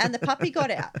and the puppy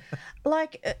got out.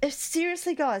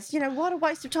 Seriously, guys, what a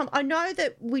waste of time. I know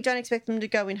that we don't expect them to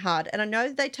go in hard, and I know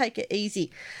that they take it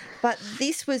easy, but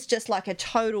this was just like a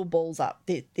total balls up,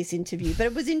 this interview. But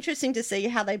it was interesting to see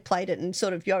how they played it and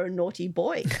sort of, you're a naughty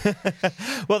boy.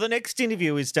 Well, the next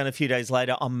interview is done a few days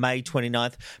later on May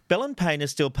 29th. Bell & Payne is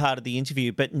still part of the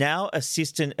interview, but now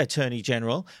Assistant Attorney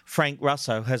General Frank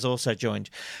Russo has also joined.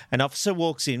 An officer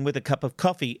walks in with a cup of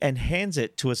coffee and hands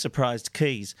it to a surprised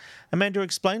Keys. Amanda,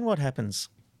 explain what happens.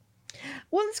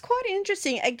 Well, it's quite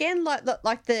interesting. Again, like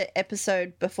the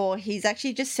episode before, he's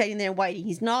actually just sitting there waiting.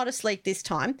 He's not asleep this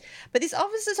time. But this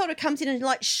officer sort of comes in and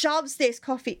shoves this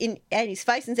coffee in his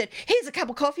face and said, "Here's a cup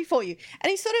of coffee for you."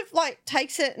 And he sort of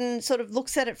takes it and sort of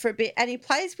looks at it for a bit, and he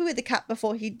plays with the cup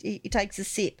before he takes a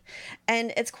sip.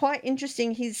 And it's quite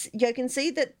interesting. You can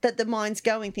see that the mind's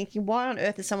going, thinking, why on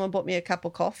earth has someone bought me a cup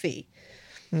of coffee?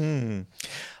 I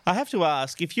have to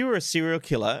ask, if you were a serial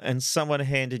killer and someone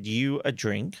handed you a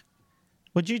drink,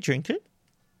 would you drink it?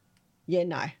 Yeah,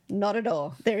 no, not at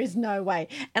all. There is no way.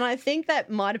 And I think that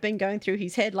might have been going through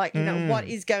his head, what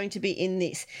is going to be in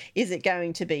this? Is it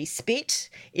going to be spit?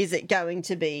 Is it going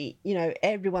to be,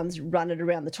 everyone's running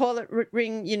around the toilet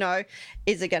ring,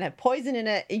 is it going to have poison in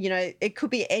it? It could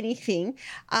be anything.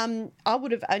 I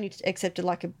would have only accepted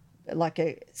like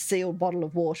a sealed bottle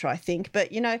of water, I think.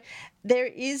 But, there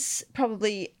is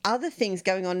probably other things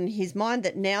going on in his mind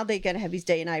that now they're going to have his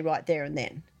DNA right there and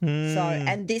then. So,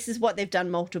 and this is what they've done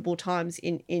multiple times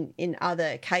in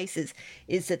other cases,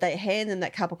 is that they hand them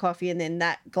that cup of coffee, and then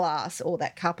that glass or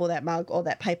that cup or that mug or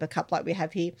that paper cup like we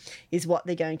have here is what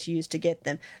they're going to use to get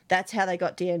them. That's how they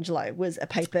got D'Angelo, was a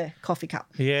paper coffee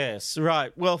cup. Yes,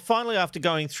 right. Well, finally, after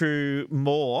going through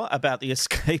more about the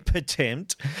escape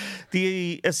attempt,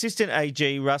 the Assistant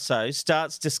AG, Russo,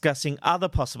 starts discussing other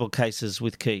possible cases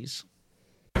with Keys.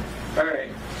 All right.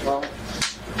 Well,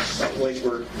 sounds like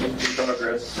we're making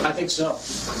progress. I think so.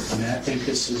 I think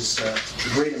this is a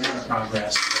great amount of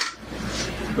progress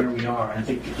where we are. I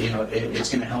think it's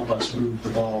going to help us move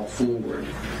the ball forward.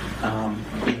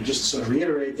 Just to sort of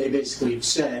reiterate, they basically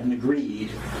said and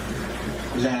agreed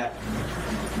that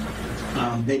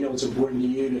they know it's important to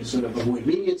you to sort of avoid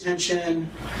media attention,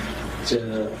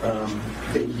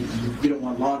 that you don't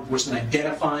want law enforcement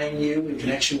identifying you in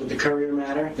connection with the Courier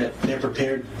matter, that they're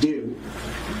prepared to do.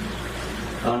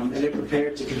 and they're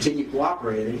prepared to continue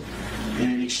cooperating.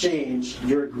 And in exchange,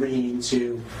 you're agreeing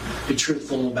to be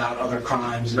truthful about other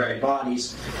crimes and their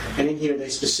bodies. And in here, they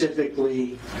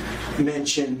specifically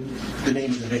mention the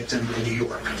name of the victim in New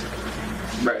York.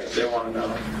 Right, they want to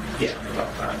know. Yeah.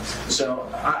 About that. So,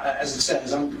 as it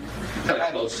says, I'm kind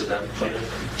of close to them.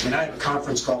 And I have a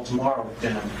conference call tomorrow with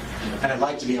them, and I'd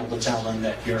like to be able to tell them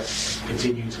that you're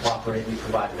continuing to cooperate and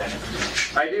provide that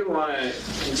information. I do want to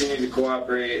continue to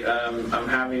cooperate. I'm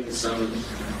having some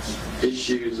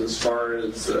issues as far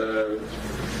as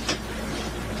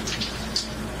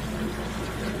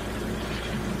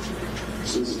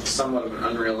this is somewhat of an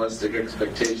unrealistic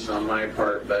expectation on my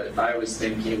part, but I was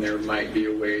thinking there might be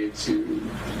a way to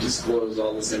disclose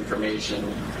all this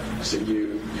information to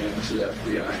you and to the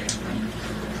FBI,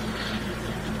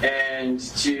 and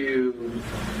to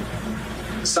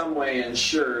somehow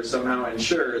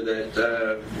ensure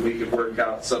that we could work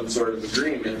out some sort of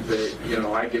agreement that,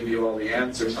 I give you all the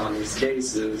answers on these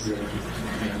cases, and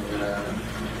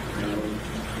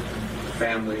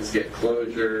families get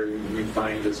closure, and we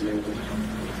find as many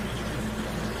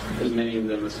of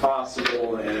them as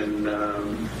possible, and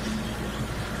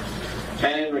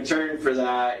in return for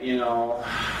that,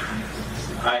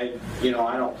 I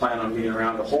don't plan on being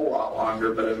around a whole lot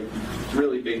longer, but a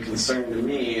really big concern to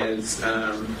me is,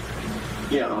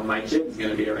 my kid's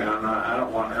going to be around. I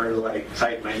don't want her to,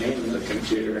 type my name in the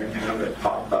computer and have it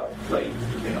pop up,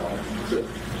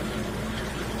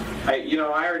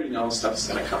 I already know stuff's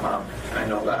going to come up. I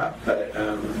know that, but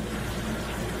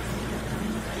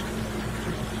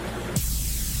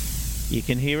you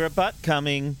can hear a butt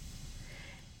coming.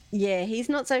 Yeah, he's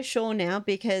not so sure now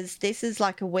because this is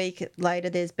like a week later.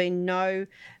 There's been no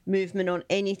movement on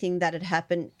anything that had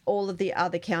happened. All of the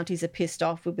other counties are pissed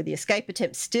off with the escape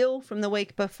attempt still from the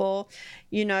week before,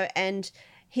 and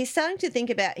he's starting to think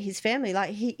about his family.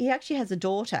 Like he actually has a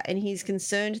daughter, and he's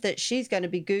concerned that she's going to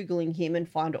be Googling him and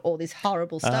find all this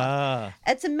horrible stuff.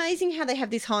 It's amazing how they have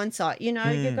this hindsight.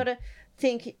 You've got to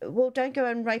think, well, don't go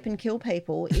and rape and kill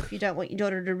people if you don't want your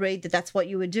daughter to read that that's what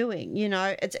you were doing.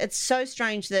 It's so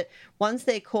strange that once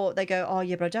they're caught, they go, oh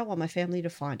yeah, but I don't want my family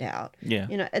to find out. Yeah.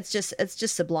 It's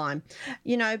just sublime.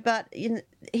 But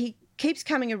he keeps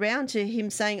coming around to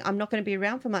him saying, I'm not going to be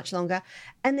around for much longer,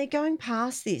 and they're going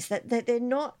past this. That they're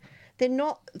not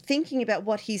thinking about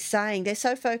what he's saying. They're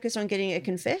so focused on getting a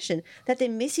confession that they're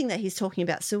missing that he's talking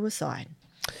about suicide.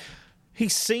 He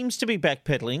seems to be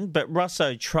backpedaling, but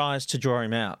Russo tries to draw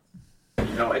him out.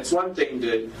 It's one thing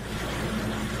to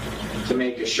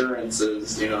make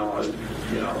assurances,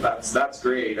 that's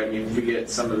great. I mean, if we get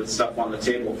some of the stuff on the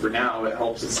table for now, it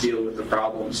helps us deal with the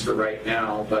problems for right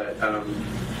now, but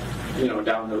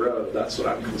down the road, that's what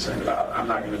I'm concerned about. I'm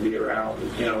not going to be around,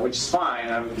 which is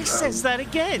fine. He says that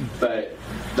again. But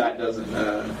that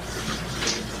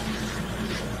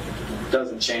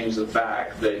doesn't change the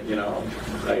fact that,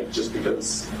 just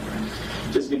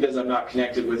because I'm not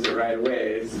connected with it right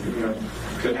away, it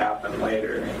could happen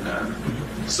later.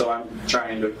 And so I'm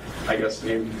trying to, I guess,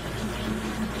 maybe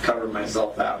cover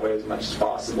myself that way as much as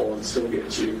possible and still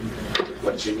get you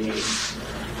what you need.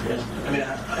 Yeah, I mean,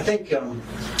 I think,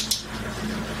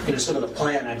 sort of the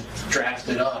plan I've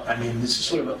drafted up, this is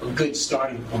sort of a good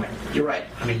starting point. You're right.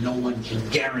 No one can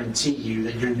guarantee you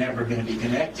that you're never going to be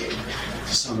connected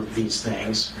to some of these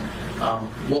things.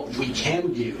 What we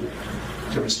can do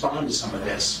to respond to some of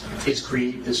this is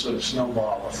create this sort of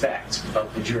snowball effect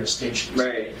of the jurisdictions.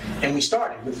 Right. And we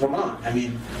started with Vermont.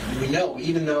 We know,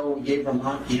 even though we gave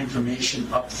Vermont the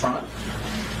information up front,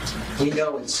 we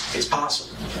know it's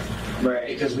possible. Right.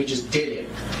 Because we just did it.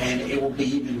 And it will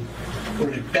be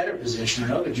we're in a better position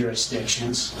in other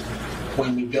jurisdictions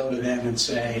when we go to them and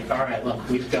say, all right, look,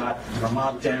 we've got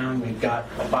Vermont down, we've got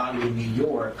a body in New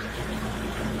York.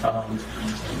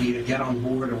 You either get on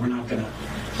board or we're not going to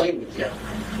play with you.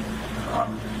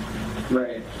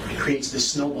 Right. It creates this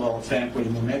snowball effect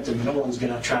with momentum. No one's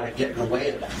going to try to get in the way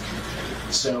of that.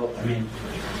 So,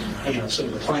 sort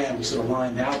of the plan we sort of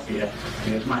lined out for you.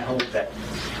 It's my hope that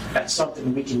that's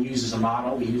something we can use as a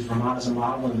model. We use Vermont as a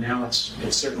model, and now it's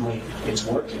certainly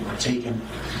working. We're taking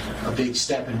a big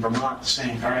step in Vermont,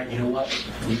 saying, all right, you know what,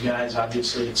 you guys,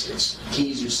 obviously it's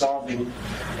keys you're solving,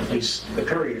 at least the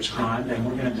courier's crime, and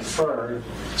we're going to defer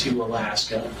to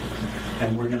Alaska,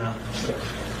 and we're going to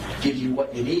give you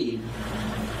what you need,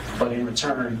 but in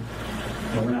return,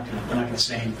 we're not going to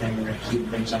say anything. We're going to keep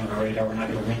things under the radar. We're not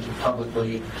going to link it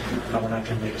publicly, and we're not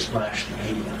going to make a splash in the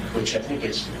media, which I think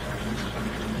is,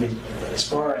 as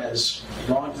far as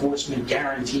law enforcement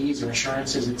guarantees or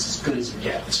assurances, it's as good as it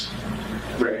gets.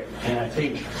 Right. And I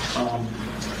think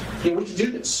we can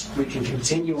do this. We can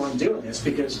continue on doing this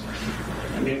because,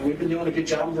 I mean, we've been doing a good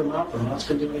job in Vermont. Vermont's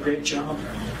been doing a great job.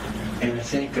 And I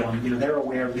think, they're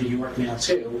aware of New York now,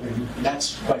 too. And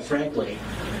that's, quite frankly,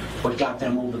 what got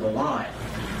them over the line.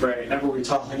 Right. Remember we were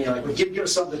talking, well, give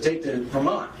us something to take to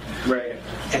Vermont. Right.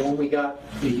 And when we got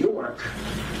New York,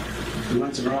 we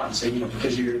went to Vermont and said,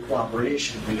 because of your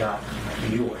cooperation, we got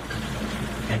New York.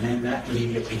 And then that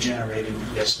immediately generated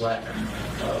this letter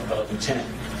of intent.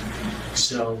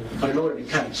 So, but in order to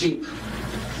kind of keep,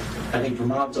 I think,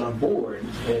 Vermont on board,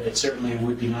 it certainly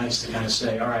would be nice to kind of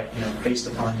say, all right, based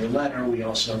upon your letter, we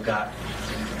also got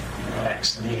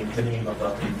X, the name of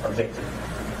a victim,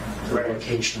 the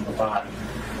location of the body.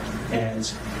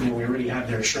 And, we already have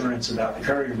their assurance about the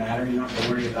Courier matter. You don't have to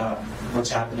worry about what's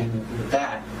happening with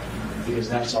that, because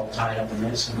that's all tied up in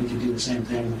this, and we can do the same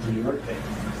thing with the New York paper.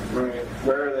 Right.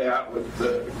 Where are they at with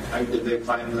did they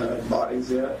find the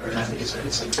bodies yet? Or? I think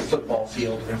it's like a football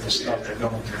field with the stuff they're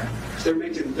going through.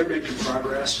 They're making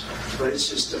progress, but it's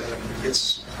just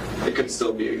it could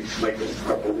still be like a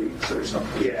couple weeks or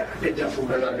something. Yeah, it definitely.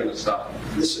 They're not going to stop.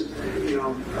 This is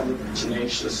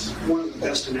tenacious. One of the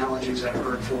best analogies I've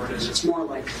heard for it is it's more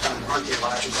like an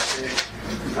archaeological dig.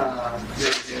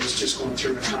 It's just going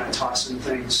through and kind of tossing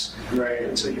things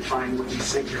until you find what you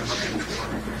think you're looking for.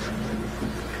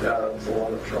 Yeah, that's a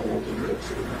lot of trouble to go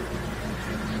through.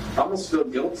 I almost feel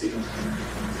guilty.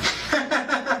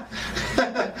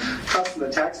 Costing the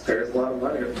taxpayers a lot of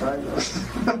money to find those.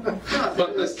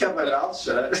 But just kept my mouth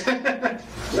shut.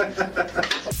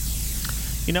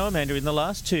 Amanda, in the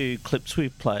last two clips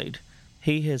we've played,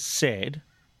 he has said,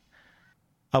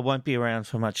 I won't be around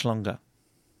for much longer.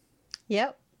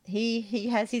 Yep. He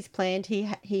has his plan.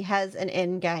 He has an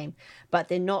end game, but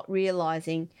they're not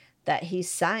realising that he's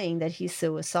saying that he's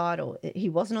suicidal. He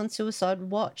wasn't on suicide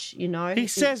watch, He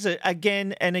says it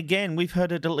again and again. We've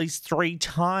heard it at least 3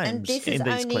 times and this in is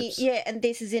these only, clips. Yeah, and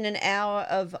this is in an hour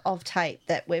of tape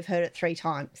that we've heard it 3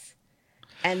 times.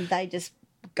 And they just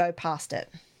go past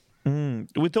it.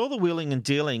 With all the wheeling and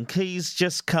dealing, Keys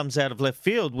just comes out of left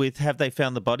field with, have they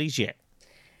found the bodies yet?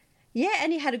 Yeah,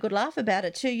 and he had a good laugh about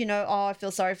it too. I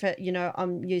feel sorry for,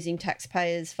 I'm using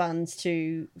taxpayers' funds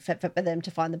for them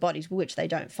to find the bodies, which they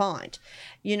don't find.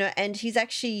 And he's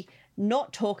actually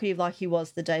not talkative like he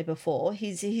was the day before.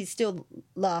 He's still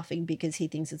laughing because he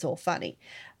thinks it's all funny.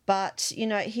 But,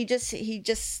 he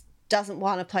just doesn't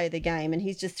want to play the game, and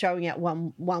he's just throwing out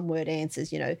one-word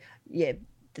answers,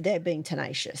 they're being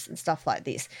tenacious and stuff like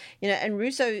this. And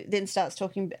Russo then starts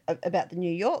talking about the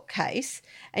New York case,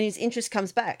 and his interest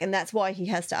comes back, and that's why he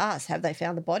has to ask, have they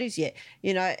found the bodies yet?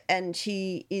 And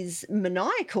he is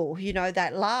maniacal,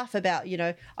 that laugh about,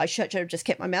 I should have just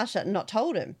kept my mouth shut and not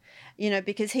told him,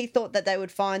 because he thought that they would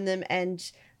find them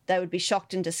and they would be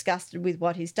shocked and disgusted with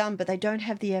what he's done, but they don't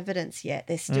have the evidence yet.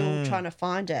 They're still trying to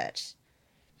find it.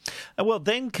 Well,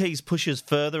 then Keys pushes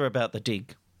further about the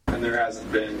dig. And there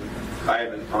hasn't been, I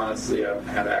haven't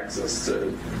had access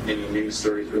to any news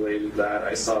stories related to that.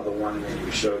 I saw the one that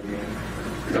you showed me.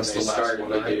 That's the last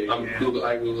one. I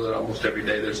Google it almost every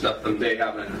day. There's nothing. They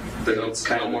haven't. It's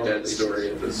kind of a dead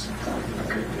story at this point.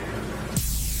 Okay.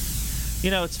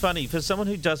 It's funny. For someone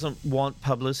who doesn't want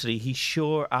publicity, he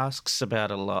sure asks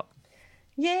about it a lot.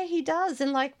 Yeah, he does.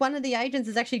 And one of the agents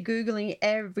is actually Googling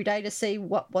every day to see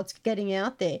what's getting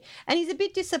out there. And he's a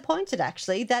bit disappointed,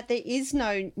 actually, that there is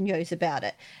no news about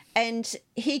it. And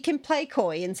he can play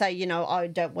coy and say, I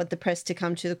don't want the press to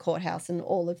come to the courthouse and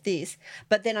all of this.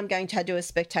 But then I'm going to do a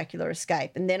spectacular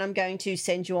escape. And then I'm going to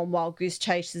send you on wild goose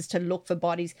chases to look for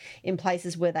bodies in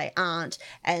places where they aren't.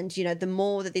 And, the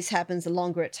more that this happens, the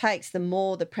longer it takes, the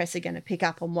more the press are going to pick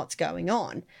up on what's going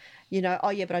on. Oh,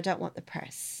 yeah, but I don't want the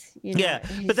press.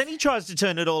 But then he tries to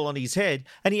turn it all on his head,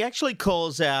 and he actually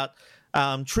calls out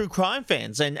true crime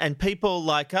fans and people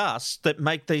like us that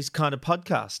make these kind of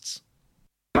podcasts.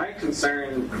 My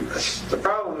concern, the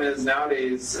problem is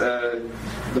nowadays, the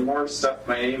more stuff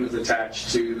my name is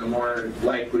attached to, the more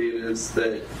likely it is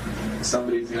that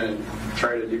somebody's going to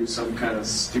try to do some kind of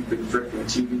stupid freaking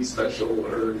TV special,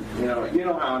 or you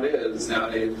know how it is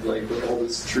nowadays, with all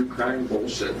this true crime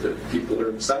bullshit that people are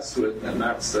obsessed with, and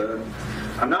that's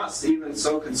I'm not even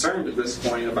so concerned at this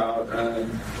point about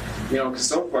because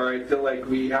so far I feel like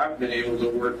we have been able to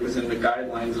work within the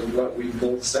guidelines of what we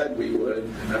both said we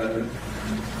would.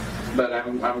 But I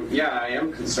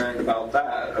am concerned about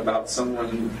that, about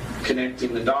someone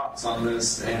connecting the dots on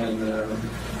this, and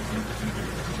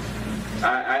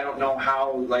I don't know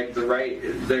how,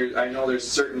 I know there's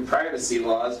certain privacy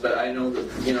laws, but I know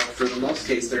that, for the most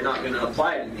case, they're not going to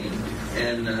apply to me.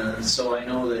 And so I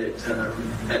know that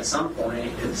at some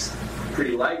point, it's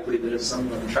pretty likely that if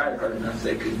someone tried hard enough,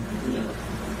 they could,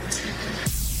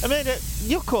 Amanda,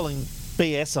 you're calling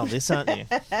BS on this, aren't you?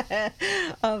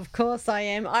 Of course I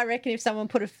am. I reckon if someone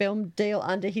put a film deal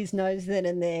under his nose then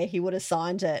and there, he would have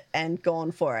signed it and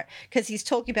gone for it. Because he's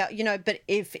talking about, but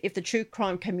if the true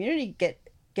crime community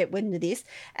get wind of this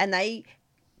and they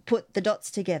put the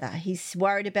dots together, he's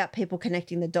worried about people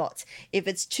connecting the dots. If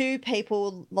it's two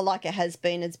people, like it has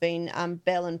been, it's been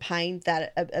Bell and Payne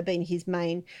that have been his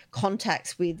main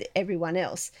contacts with everyone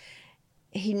else.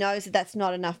 He knows that that's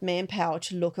not enough manpower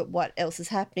to look at what else is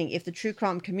happening. If the true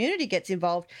crime community gets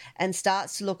involved and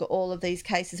starts to look at all of these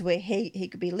cases where he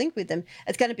could be linked with them,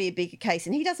 it's going to be a bigger case.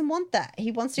 And he doesn't want that.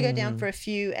 He wants to go down for a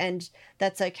few and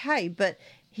that's okay. But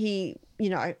he,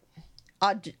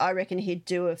 I reckon he'd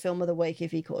do a film of the week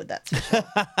if he could, that's for sure.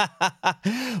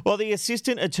 Well, the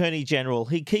Assistant Attorney General,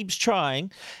 he keeps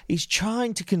trying. He's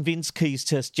trying to convince Keys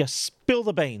to just spill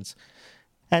the beans.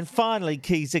 And finally,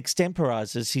 Keys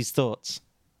extemporises his thoughts.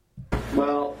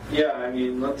 Well, yeah, I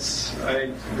mean, like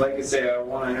I say, I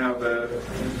want to have a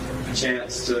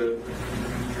chance to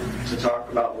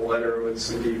talk about the letter with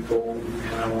some people,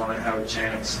 and I want to have a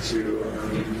chance to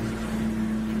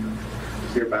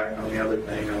hear back on the other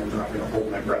thing. I'm not going to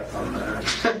hold my breath on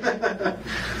that.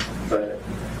 But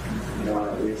I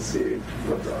want to at least see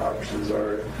what the options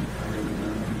are.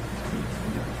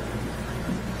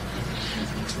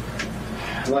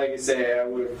 Like I say, I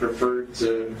would have preferred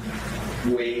to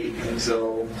wait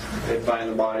until they find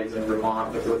the bodies in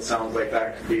Vermont, but it sounds like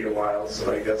that could be a while.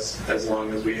 So I guess as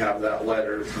long as we have that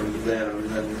letter from them,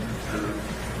 then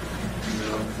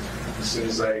as soon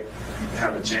as I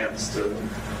have a chance to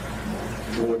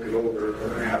look it over,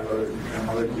 or have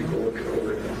other people look it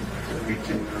over, then we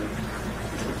can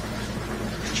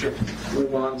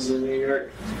move on to the New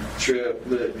York trip.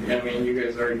 But I mean, you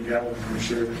guys already have, I'm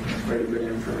sure, quite a bit of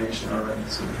information on it.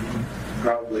 So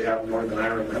probably have more than I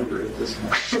remember at this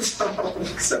point.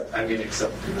 So,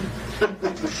 except.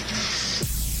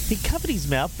 He covered his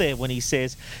mouth there when he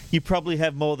says, "You probably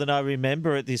have more than I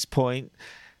remember at this point."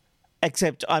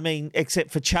 Except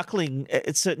for chuckling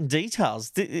at certain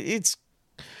details. It's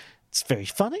very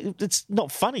funny. It's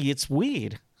not funny. It's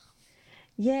weird.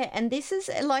 Yeah, and this is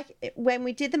like when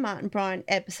we did the Martin Bryant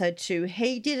episode 2,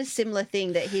 he did a similar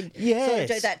thing that he'd sort of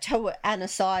do that to an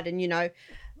aside and,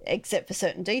 except for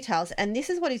certain details. And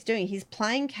this is what he's doing. He's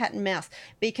playing cat and mouse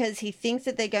because he thinks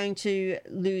that they're going to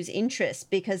lose interest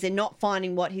because they're not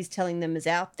finding what he's telling them is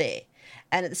out there.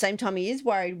 And at the same time, he is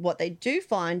worried what they do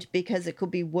find because it could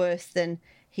be worse than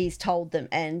he's told them.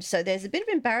 And so there's a bit of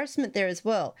embarrassment there as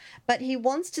well. But he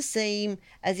wants to seem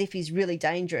as if he's really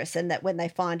dangerous and that when they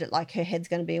find it, like her head's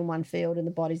going to be in one field and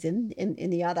the body's in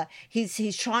the other.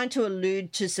 He's trying to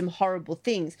allude to some horrible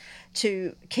things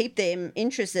to keep them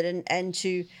interested and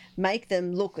to make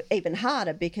them look even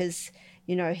harder because,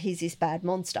 he's this bad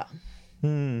monster.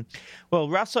 Well,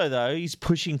 Russo, though, he's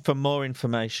pushing for more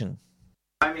information.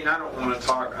 I mean, I don't want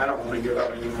to give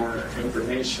out any more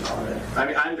information on it. I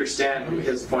mean, I understand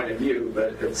his point of view,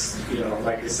 but it's,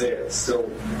 like I say, it's still,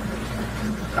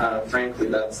 frankly,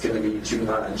 that's going to be too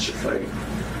much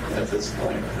at this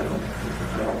point. I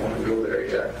don't want to go there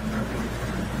yet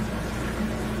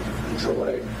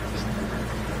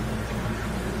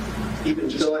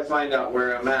until I find out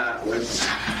where I'm at with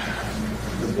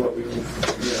what we,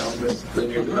 with the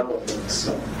new developments,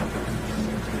 so.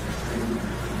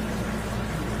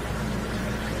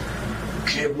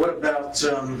 Okay, what about,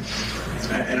 and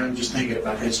I'm just thinking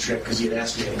about his trip because he'd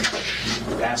asked me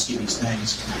to ask you these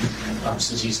things.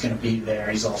 Since he's going to be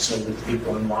there, he's also with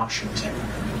people in Washington.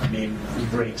 I mean,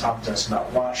 you've already talked to us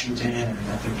about Washington, and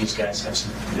I think these guys have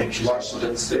some pictures.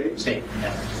 Washington State?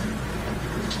 Yeah.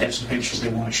 They have some pictures they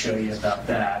want to show you about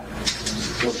that.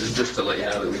 Well, just to let you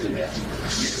know that we did that.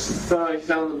 So I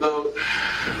found the boat.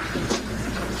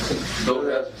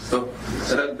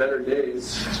 It had better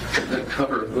days. That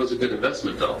cover was a good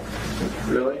investment, though.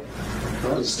 Really?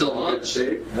 Well, it's still on. Good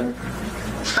shape.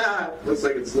 Looks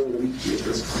like it's a little leaky at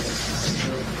this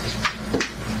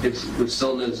point. It was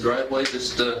still in his driveway,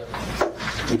 just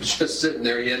sitting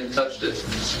there. He hadn't touched it.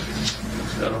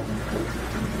 So.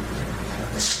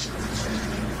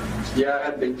 Yeah, I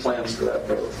had big plans for that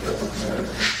boat.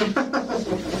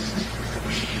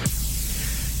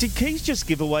 Did Keys just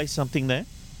give away something there?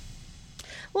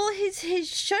 Well, he's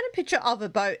shown a picture of a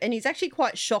boat and he's actually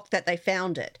quite shocked that they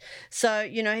found it. So,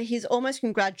 he's almost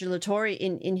congratulatory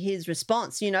in his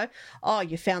response, oh,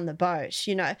 you found the boat,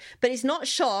 But he's not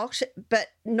shocked, but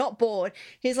not bored.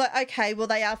 He's like, okay, well,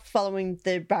 they are following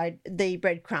the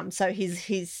breadcrumbs. So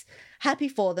he's happy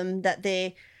for them that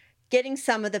they're getting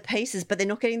some of the pieces, but they're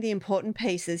not getting the important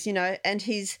pieces, and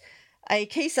he's a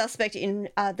key suspect in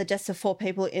the deaths of 4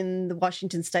 people in the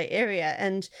Washington state area,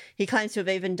 and he claims to have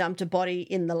even dumped a body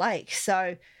in the lake.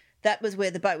 So that was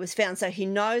where the boat was found. So he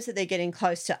knows that they're getting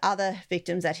close to other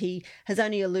victims that he has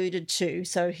only alluded to.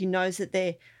 So he knows that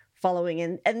they're following,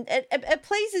 and it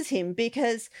pleases him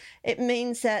because it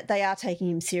means that they are taking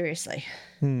him seriously.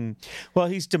 Well,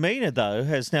 his demeanour, though,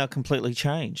 has now completely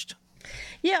changed.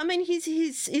 Yeah, I mean,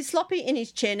 he's sloppy in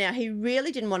his chair now. He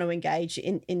really didn't want to engage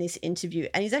in this interview,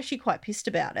 and he's actually quite pissed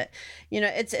about it. You know,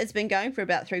 it's been going for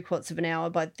about 3/4 of an hour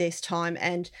by this time,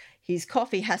 and his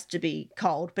coffee has to be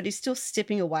cold, but he's still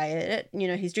sipping away at it. You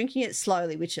know, he's drinking it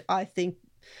slowly, which I think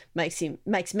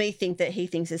makes me think that he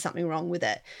thinks there's something wrong with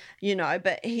it, you know,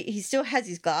 but he still has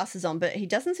his glasses on, but he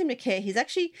doesn't seem to care. He's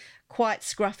actually quite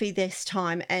scruffy this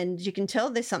time, and you can tell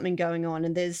there's something going on,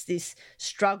 and there's this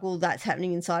struggle that's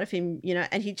happening inside of him, you know,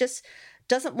 and he just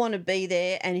doesn't want to be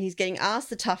there, and he's getting asked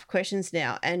the tough questions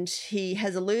now, and he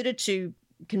has alluded to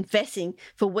confessing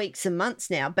for weeks and months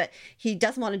now, but he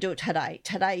doesn't want to do it today.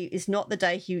 Today is not the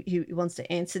day he wants to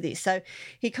answer this. So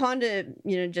he kind of,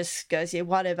 you know, just goes, yeah,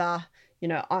 whatever, you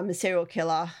know, I'm a serial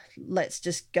killer. Let's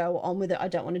just go on with it. I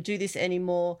don't want to do this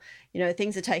anymore. You know,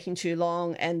 things are taking too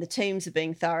long, and the teams are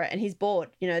being thorough, and he's bored.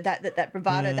 You know, that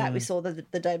bravado that we saw the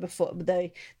day before,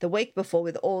 the week before,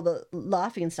 with all the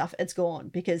laughing and stuff, it's gone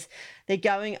because they're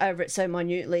going over it so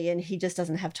minutely, and he just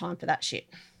doesn't have time for that shit.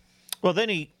 Well, then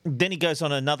he goes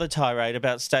on another tirade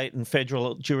about state and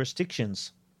federal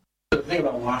jurisdictions. The thing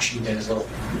about Washington is a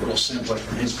little simpler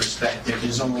from his perspective.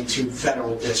 There's only 2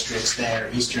 federal districts there,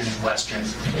 Eastern and Western.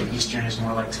 Eastern is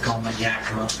more like Tacoma and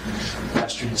Yakima.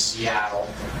 Western is Seattle.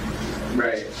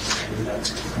 Right. And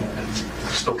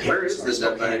Spokane. Where is the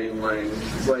dividing line?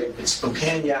 Like, it's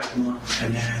Spokane, Yakima,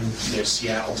 and then there's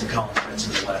Seattle, Tacoma. That's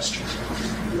in the Western.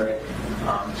 Right.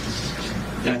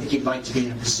 And I think he'd like to be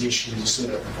in a position to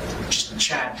sort of just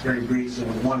chat very briefly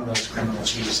with one of those criminal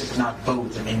chiefs, if not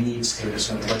both, and he needs to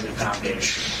sort of lay the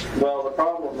foundation. Well, the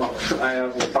problem I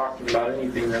have with talking about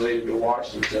anything related to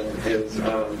Washington is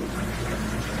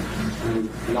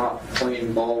not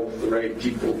playing ball with the right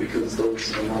people, because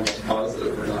those I'm almost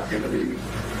positive are not going to be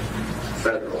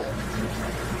federal.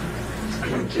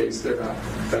 In case they're not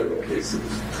federal cases.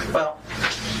 Well,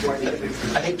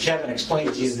 I think Kevin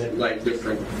explained to you that... Like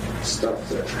different stuff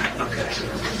there. Okay.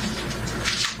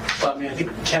 Well, I mean, I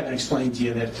think Kevin explained to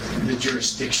you that the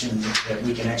jurisdiction that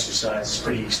we can exercise is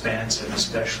pretty expansive,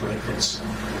 especially if it's,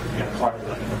 you know, part of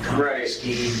a complex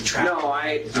scheme. No,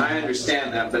 I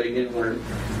understand that, but again,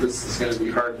 this is going to be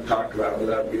hard to talk about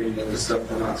without getting into stuff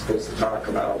we're not supposed to talk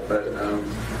about, but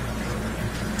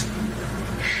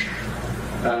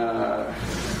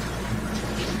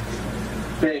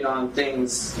depending on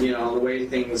things, you know, the way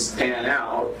things pan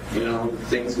out, you know,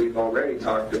 things we've already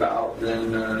talked about,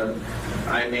 then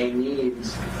I may need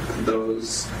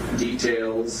those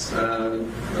details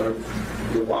of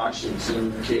the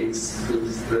Washington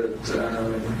cases that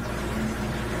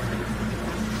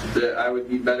I would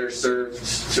be better served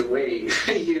to wait,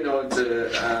 you know,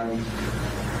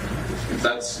 if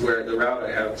that's where the route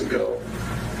I have to go.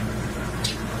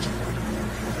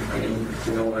 I mean, if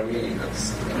you know what I mean.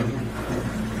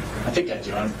 I think I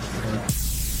do.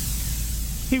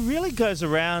 He really goes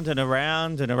around and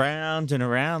around and around and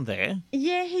around there.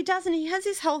 Yeah, he does. And he has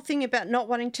this whole thing about not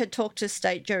wanting to talk to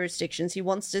state jurisdictions. He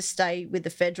wants to stay with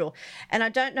the federal. And I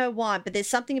don't know why, but there's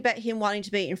something about him wanting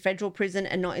to be in federal prison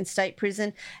and not in state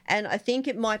prison. And I think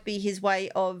it might be his way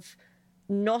of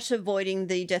not avoiding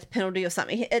the death penalty or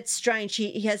something. It's strange.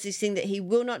 He has this thing that he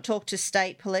will not talk to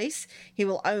state police. He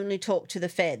will only talk to the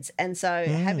feds. And so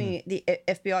having the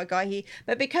FBI guy here,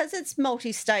 but because it's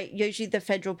multi-state, usually the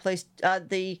federal police,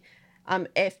 the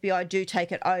FBI do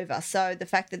take it over. So the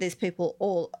fact that there's people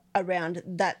all around,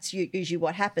 that's usually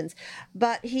what happens.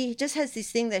 But he just has this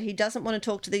thing that he doesn't want to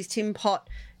talk to these Tim Pot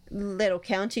Little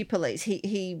County police.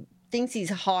 He thinks he's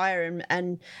higher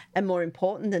and more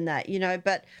important than that, you know,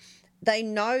 but they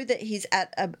know that he's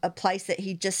at a place that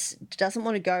he just doesn't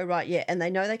want to go right yet, and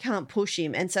they know they can't push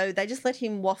him, and so they just let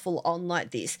him waffle on like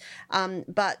this.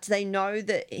 But they know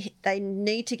that they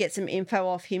need to get some info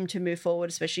off him to move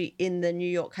forward, especially in the New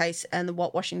York case and the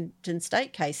Washington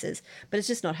state cases, but it's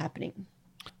just not happening.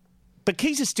 But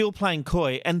Keys is still playing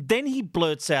coy, and then he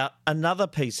blurts out another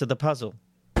piece of the puzzle.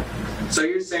 So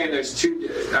you're saying there's two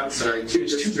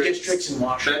districts in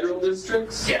Washington. Federal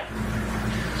districts? Yeah.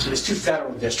 So there's 2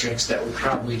 federal districts that would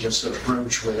probably just sort of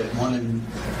broach with it. One in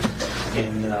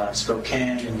in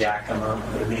Spokane and Yakima,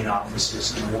 the main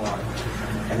offices in one.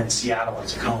 And then Seattle and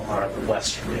Tacoma are the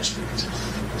Western District.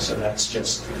 So that's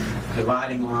just a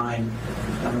dividing line.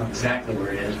 I don't know exactly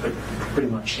where it is, but pretty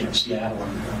much, Seattle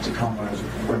and Tacoma is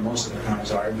where most of the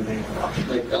crimes are. Everything.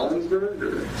 Like Ellensburg?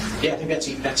 Or? Yeah, I think that's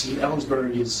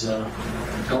Ellensburg is...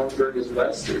 Ellensburg is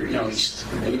west or east? No, east.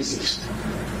 East.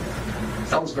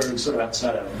 Ellensburg is sort of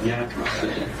outside of Yakima.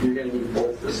 You're going to need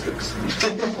both districts.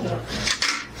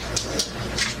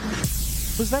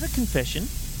 Was that a confession?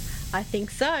 I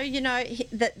think so.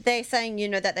 That they're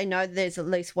saying, that they know there's at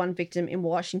least one victim in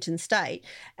Washington State,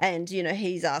 and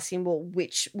he's asking, well,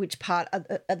 which part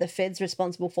are the feds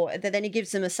responsible for? And then he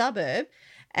gives them a suburb,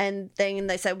 and then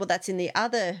they say, well, that's in the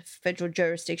other federal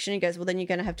jurisdiction. He goes, well, then you're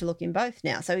going to have to look in both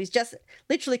now. So he's just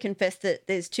literally confessed that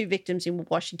there's 2 victims in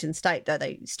Washington State, though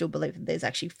they still believe that there's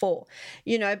actually 4.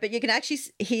 But you can actually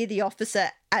hear the officer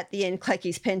at the end click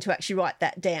his pen to actually write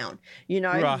that down.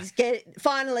 Right.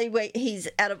 Finally, he's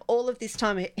out of all of this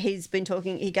time he's been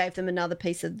talking, he gave them another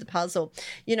piece of the puzzle.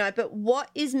 But what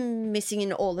is missing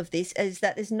in all of this is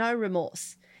that there's no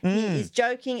remorse. He is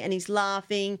joking and he's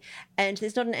laughing, and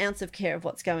there's not an ounce of care of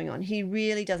what's going on. He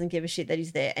really doesn't give a shit that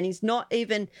he's there, and he's not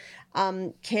even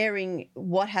caring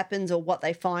what happens or what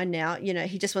they find now.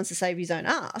 He just wants to save his own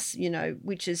ass,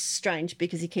 which is strange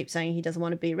because he keeps saying he doesn't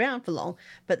want to be around for long,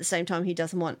 but at the same time he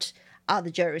doesn't want other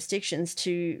jurisdictions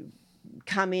to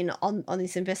come in on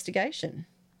this investigation.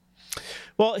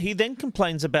 Well, he then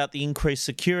complains about the increased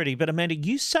security, but Amanda,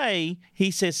 you say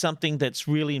he says something that's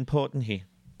really important here.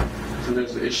 So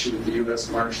there's an issue with the U.S.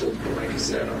 Marshals, but like I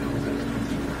said, I don't know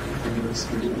if anyone's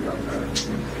thinking about that.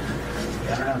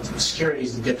 I don't know, security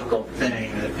is a difficult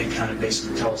thing. It kind of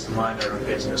basically tells the mind our own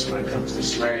business when it comes to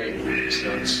security.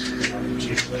 So it's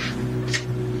usually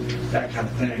that kind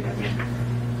of thing. I mean,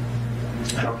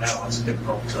 I don't know. It's a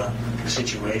difficult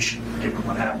situation given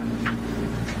what happened.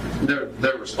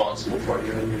 They're responsible for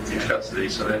you in your custody,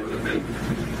 so they would have been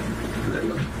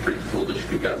pretty foolish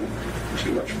if you'd gotten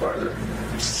too much farther.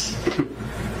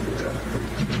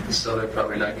 So they're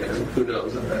probably not going to, who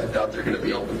knows, I doubt they're going to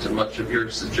be open to much of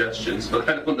your suggestions, but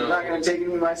I don't know. You're not going to take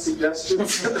any of my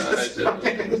suggestions?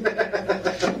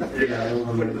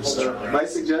 My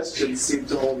suggestions seem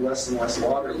to hold less and less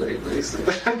water lately. So.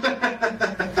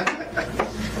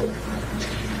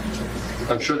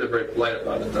 I'm sure they're very polite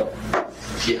about it, though.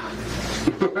 Yeah.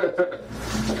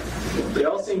 They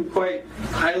all seem quite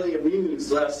highly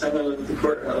amused last time I went to the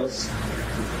courthouse.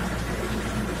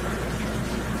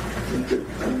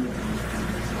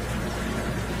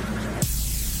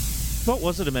 What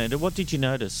was it, Amanda? What did you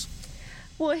notice?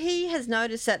 Well, he has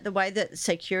noticed that the way that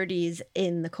security is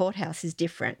in the courthouse is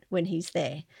different when he's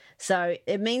there. So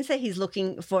it means that he's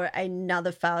looking for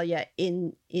another failure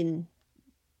in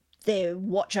their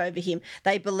watch over him.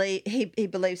 They believe he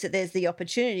believes that there's the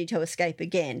opportunity to escape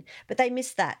again, but they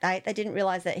missed that. They didn't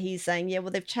realize that he's saying, yeah,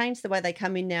 well, they've changed the way they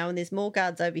come in now, and there's more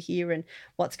guards over here, and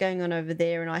what's going on over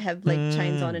there, and I have leg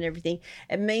chains on and everything.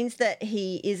 It means that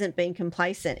he isn't being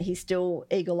complacent. He's still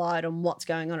eagle-eyed on what's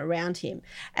going on around him,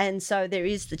 and so there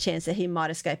is the chance that he might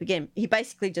escape again. He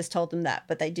basically just told them that,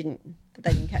 but they didn't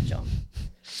catch on.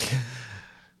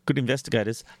 Good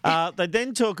investigators. They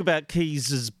then talk about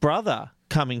Keys's brother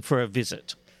coming for a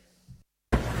visit.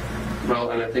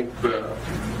 Well, and I think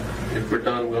if we're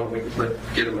done, we can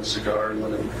get him a cigar and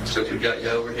let him, since we got you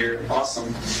over here.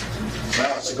 Awesome.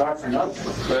 Well, a cigar for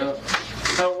nothing. Well,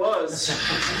 that was.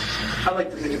 I like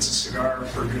to think it's a cigar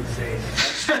for good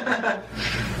faith.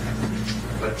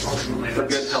 But ultimately, for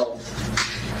good health.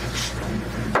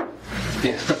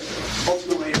 Yeah.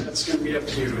 Ultimately, that's going to be up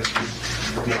to you.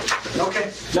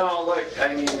 Okay. No, look,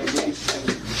 I mean, we can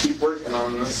keep working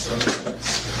on this.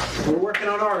 So. We're working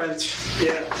on our end.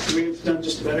 Yeah, we've done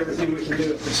just about everything we can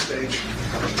do at this stage.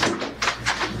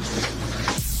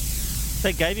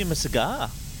 They gave him a cigar.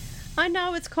 I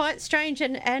know, it's quite strange,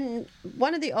 and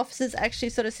one of the officers actually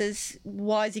sort of says,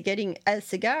 why is he getting a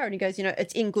cigar? And he goes,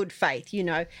 it's in good faith,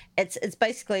 it's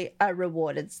basically a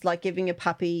reward. It's like giving a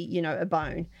puppy, a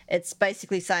bone. It's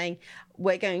basically saying,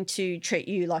 we're going to treat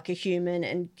you like a human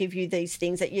and give you these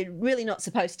things that you're really not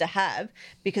supposed to have,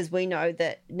 because we know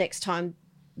that next time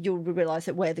you'll realise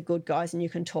that we're the good guys and you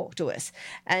can talk to us.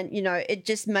 And, it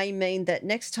just may mean that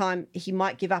next time he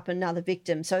might give up another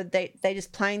victim. So they're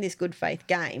just playing this good faith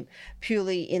game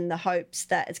purely in the hopes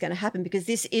that it's going to happen, because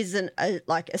this isn't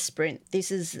like a sprint. This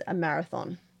is a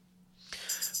marathon.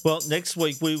 Well, next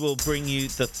week we will bring you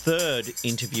the third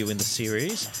interview in the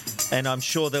series, and I'm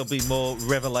sure there'll be more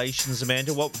revelations.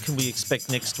 Amanda, what can we expect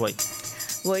next week?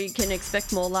 Well, you can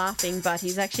expect more laughing, but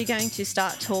he's actually going to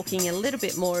start talking a little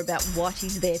bit more about what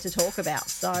he's there to talk about.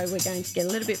 So we're going to get a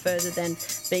little bit further than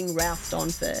being roused on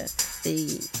for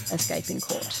the escape in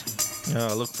court. Oh,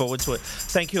 I look forward to it.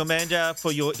 Thank you, Amanda,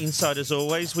 for your insight as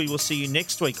always. We will see you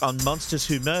next week on Monsters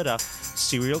Who Murder,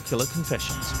 Serial Killer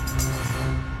Confessions.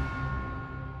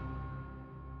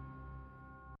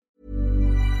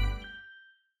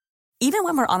 Even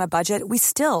when we're on a budget, we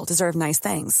still deserve nice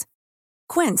things.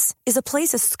 Quince is a place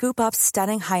to scoop up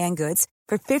stunning high-end goods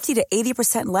for 50 to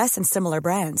 80% less than similar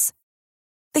brands.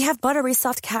 They have buttery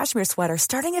soft cashmere sweaters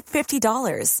starting at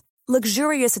 $50,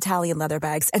 luxurious Italian leather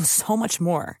bags, and so much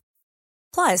more.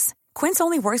 Plus, Quince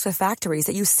only works with factories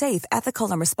that use safe,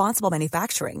 ethical, and responsible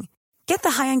manufacturing. Get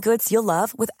the high-end goods you'll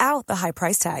love without the high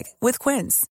price tag with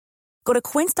Quince. Go to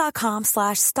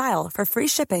quince.com/style for free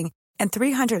shipping and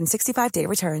 365-day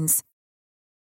returns.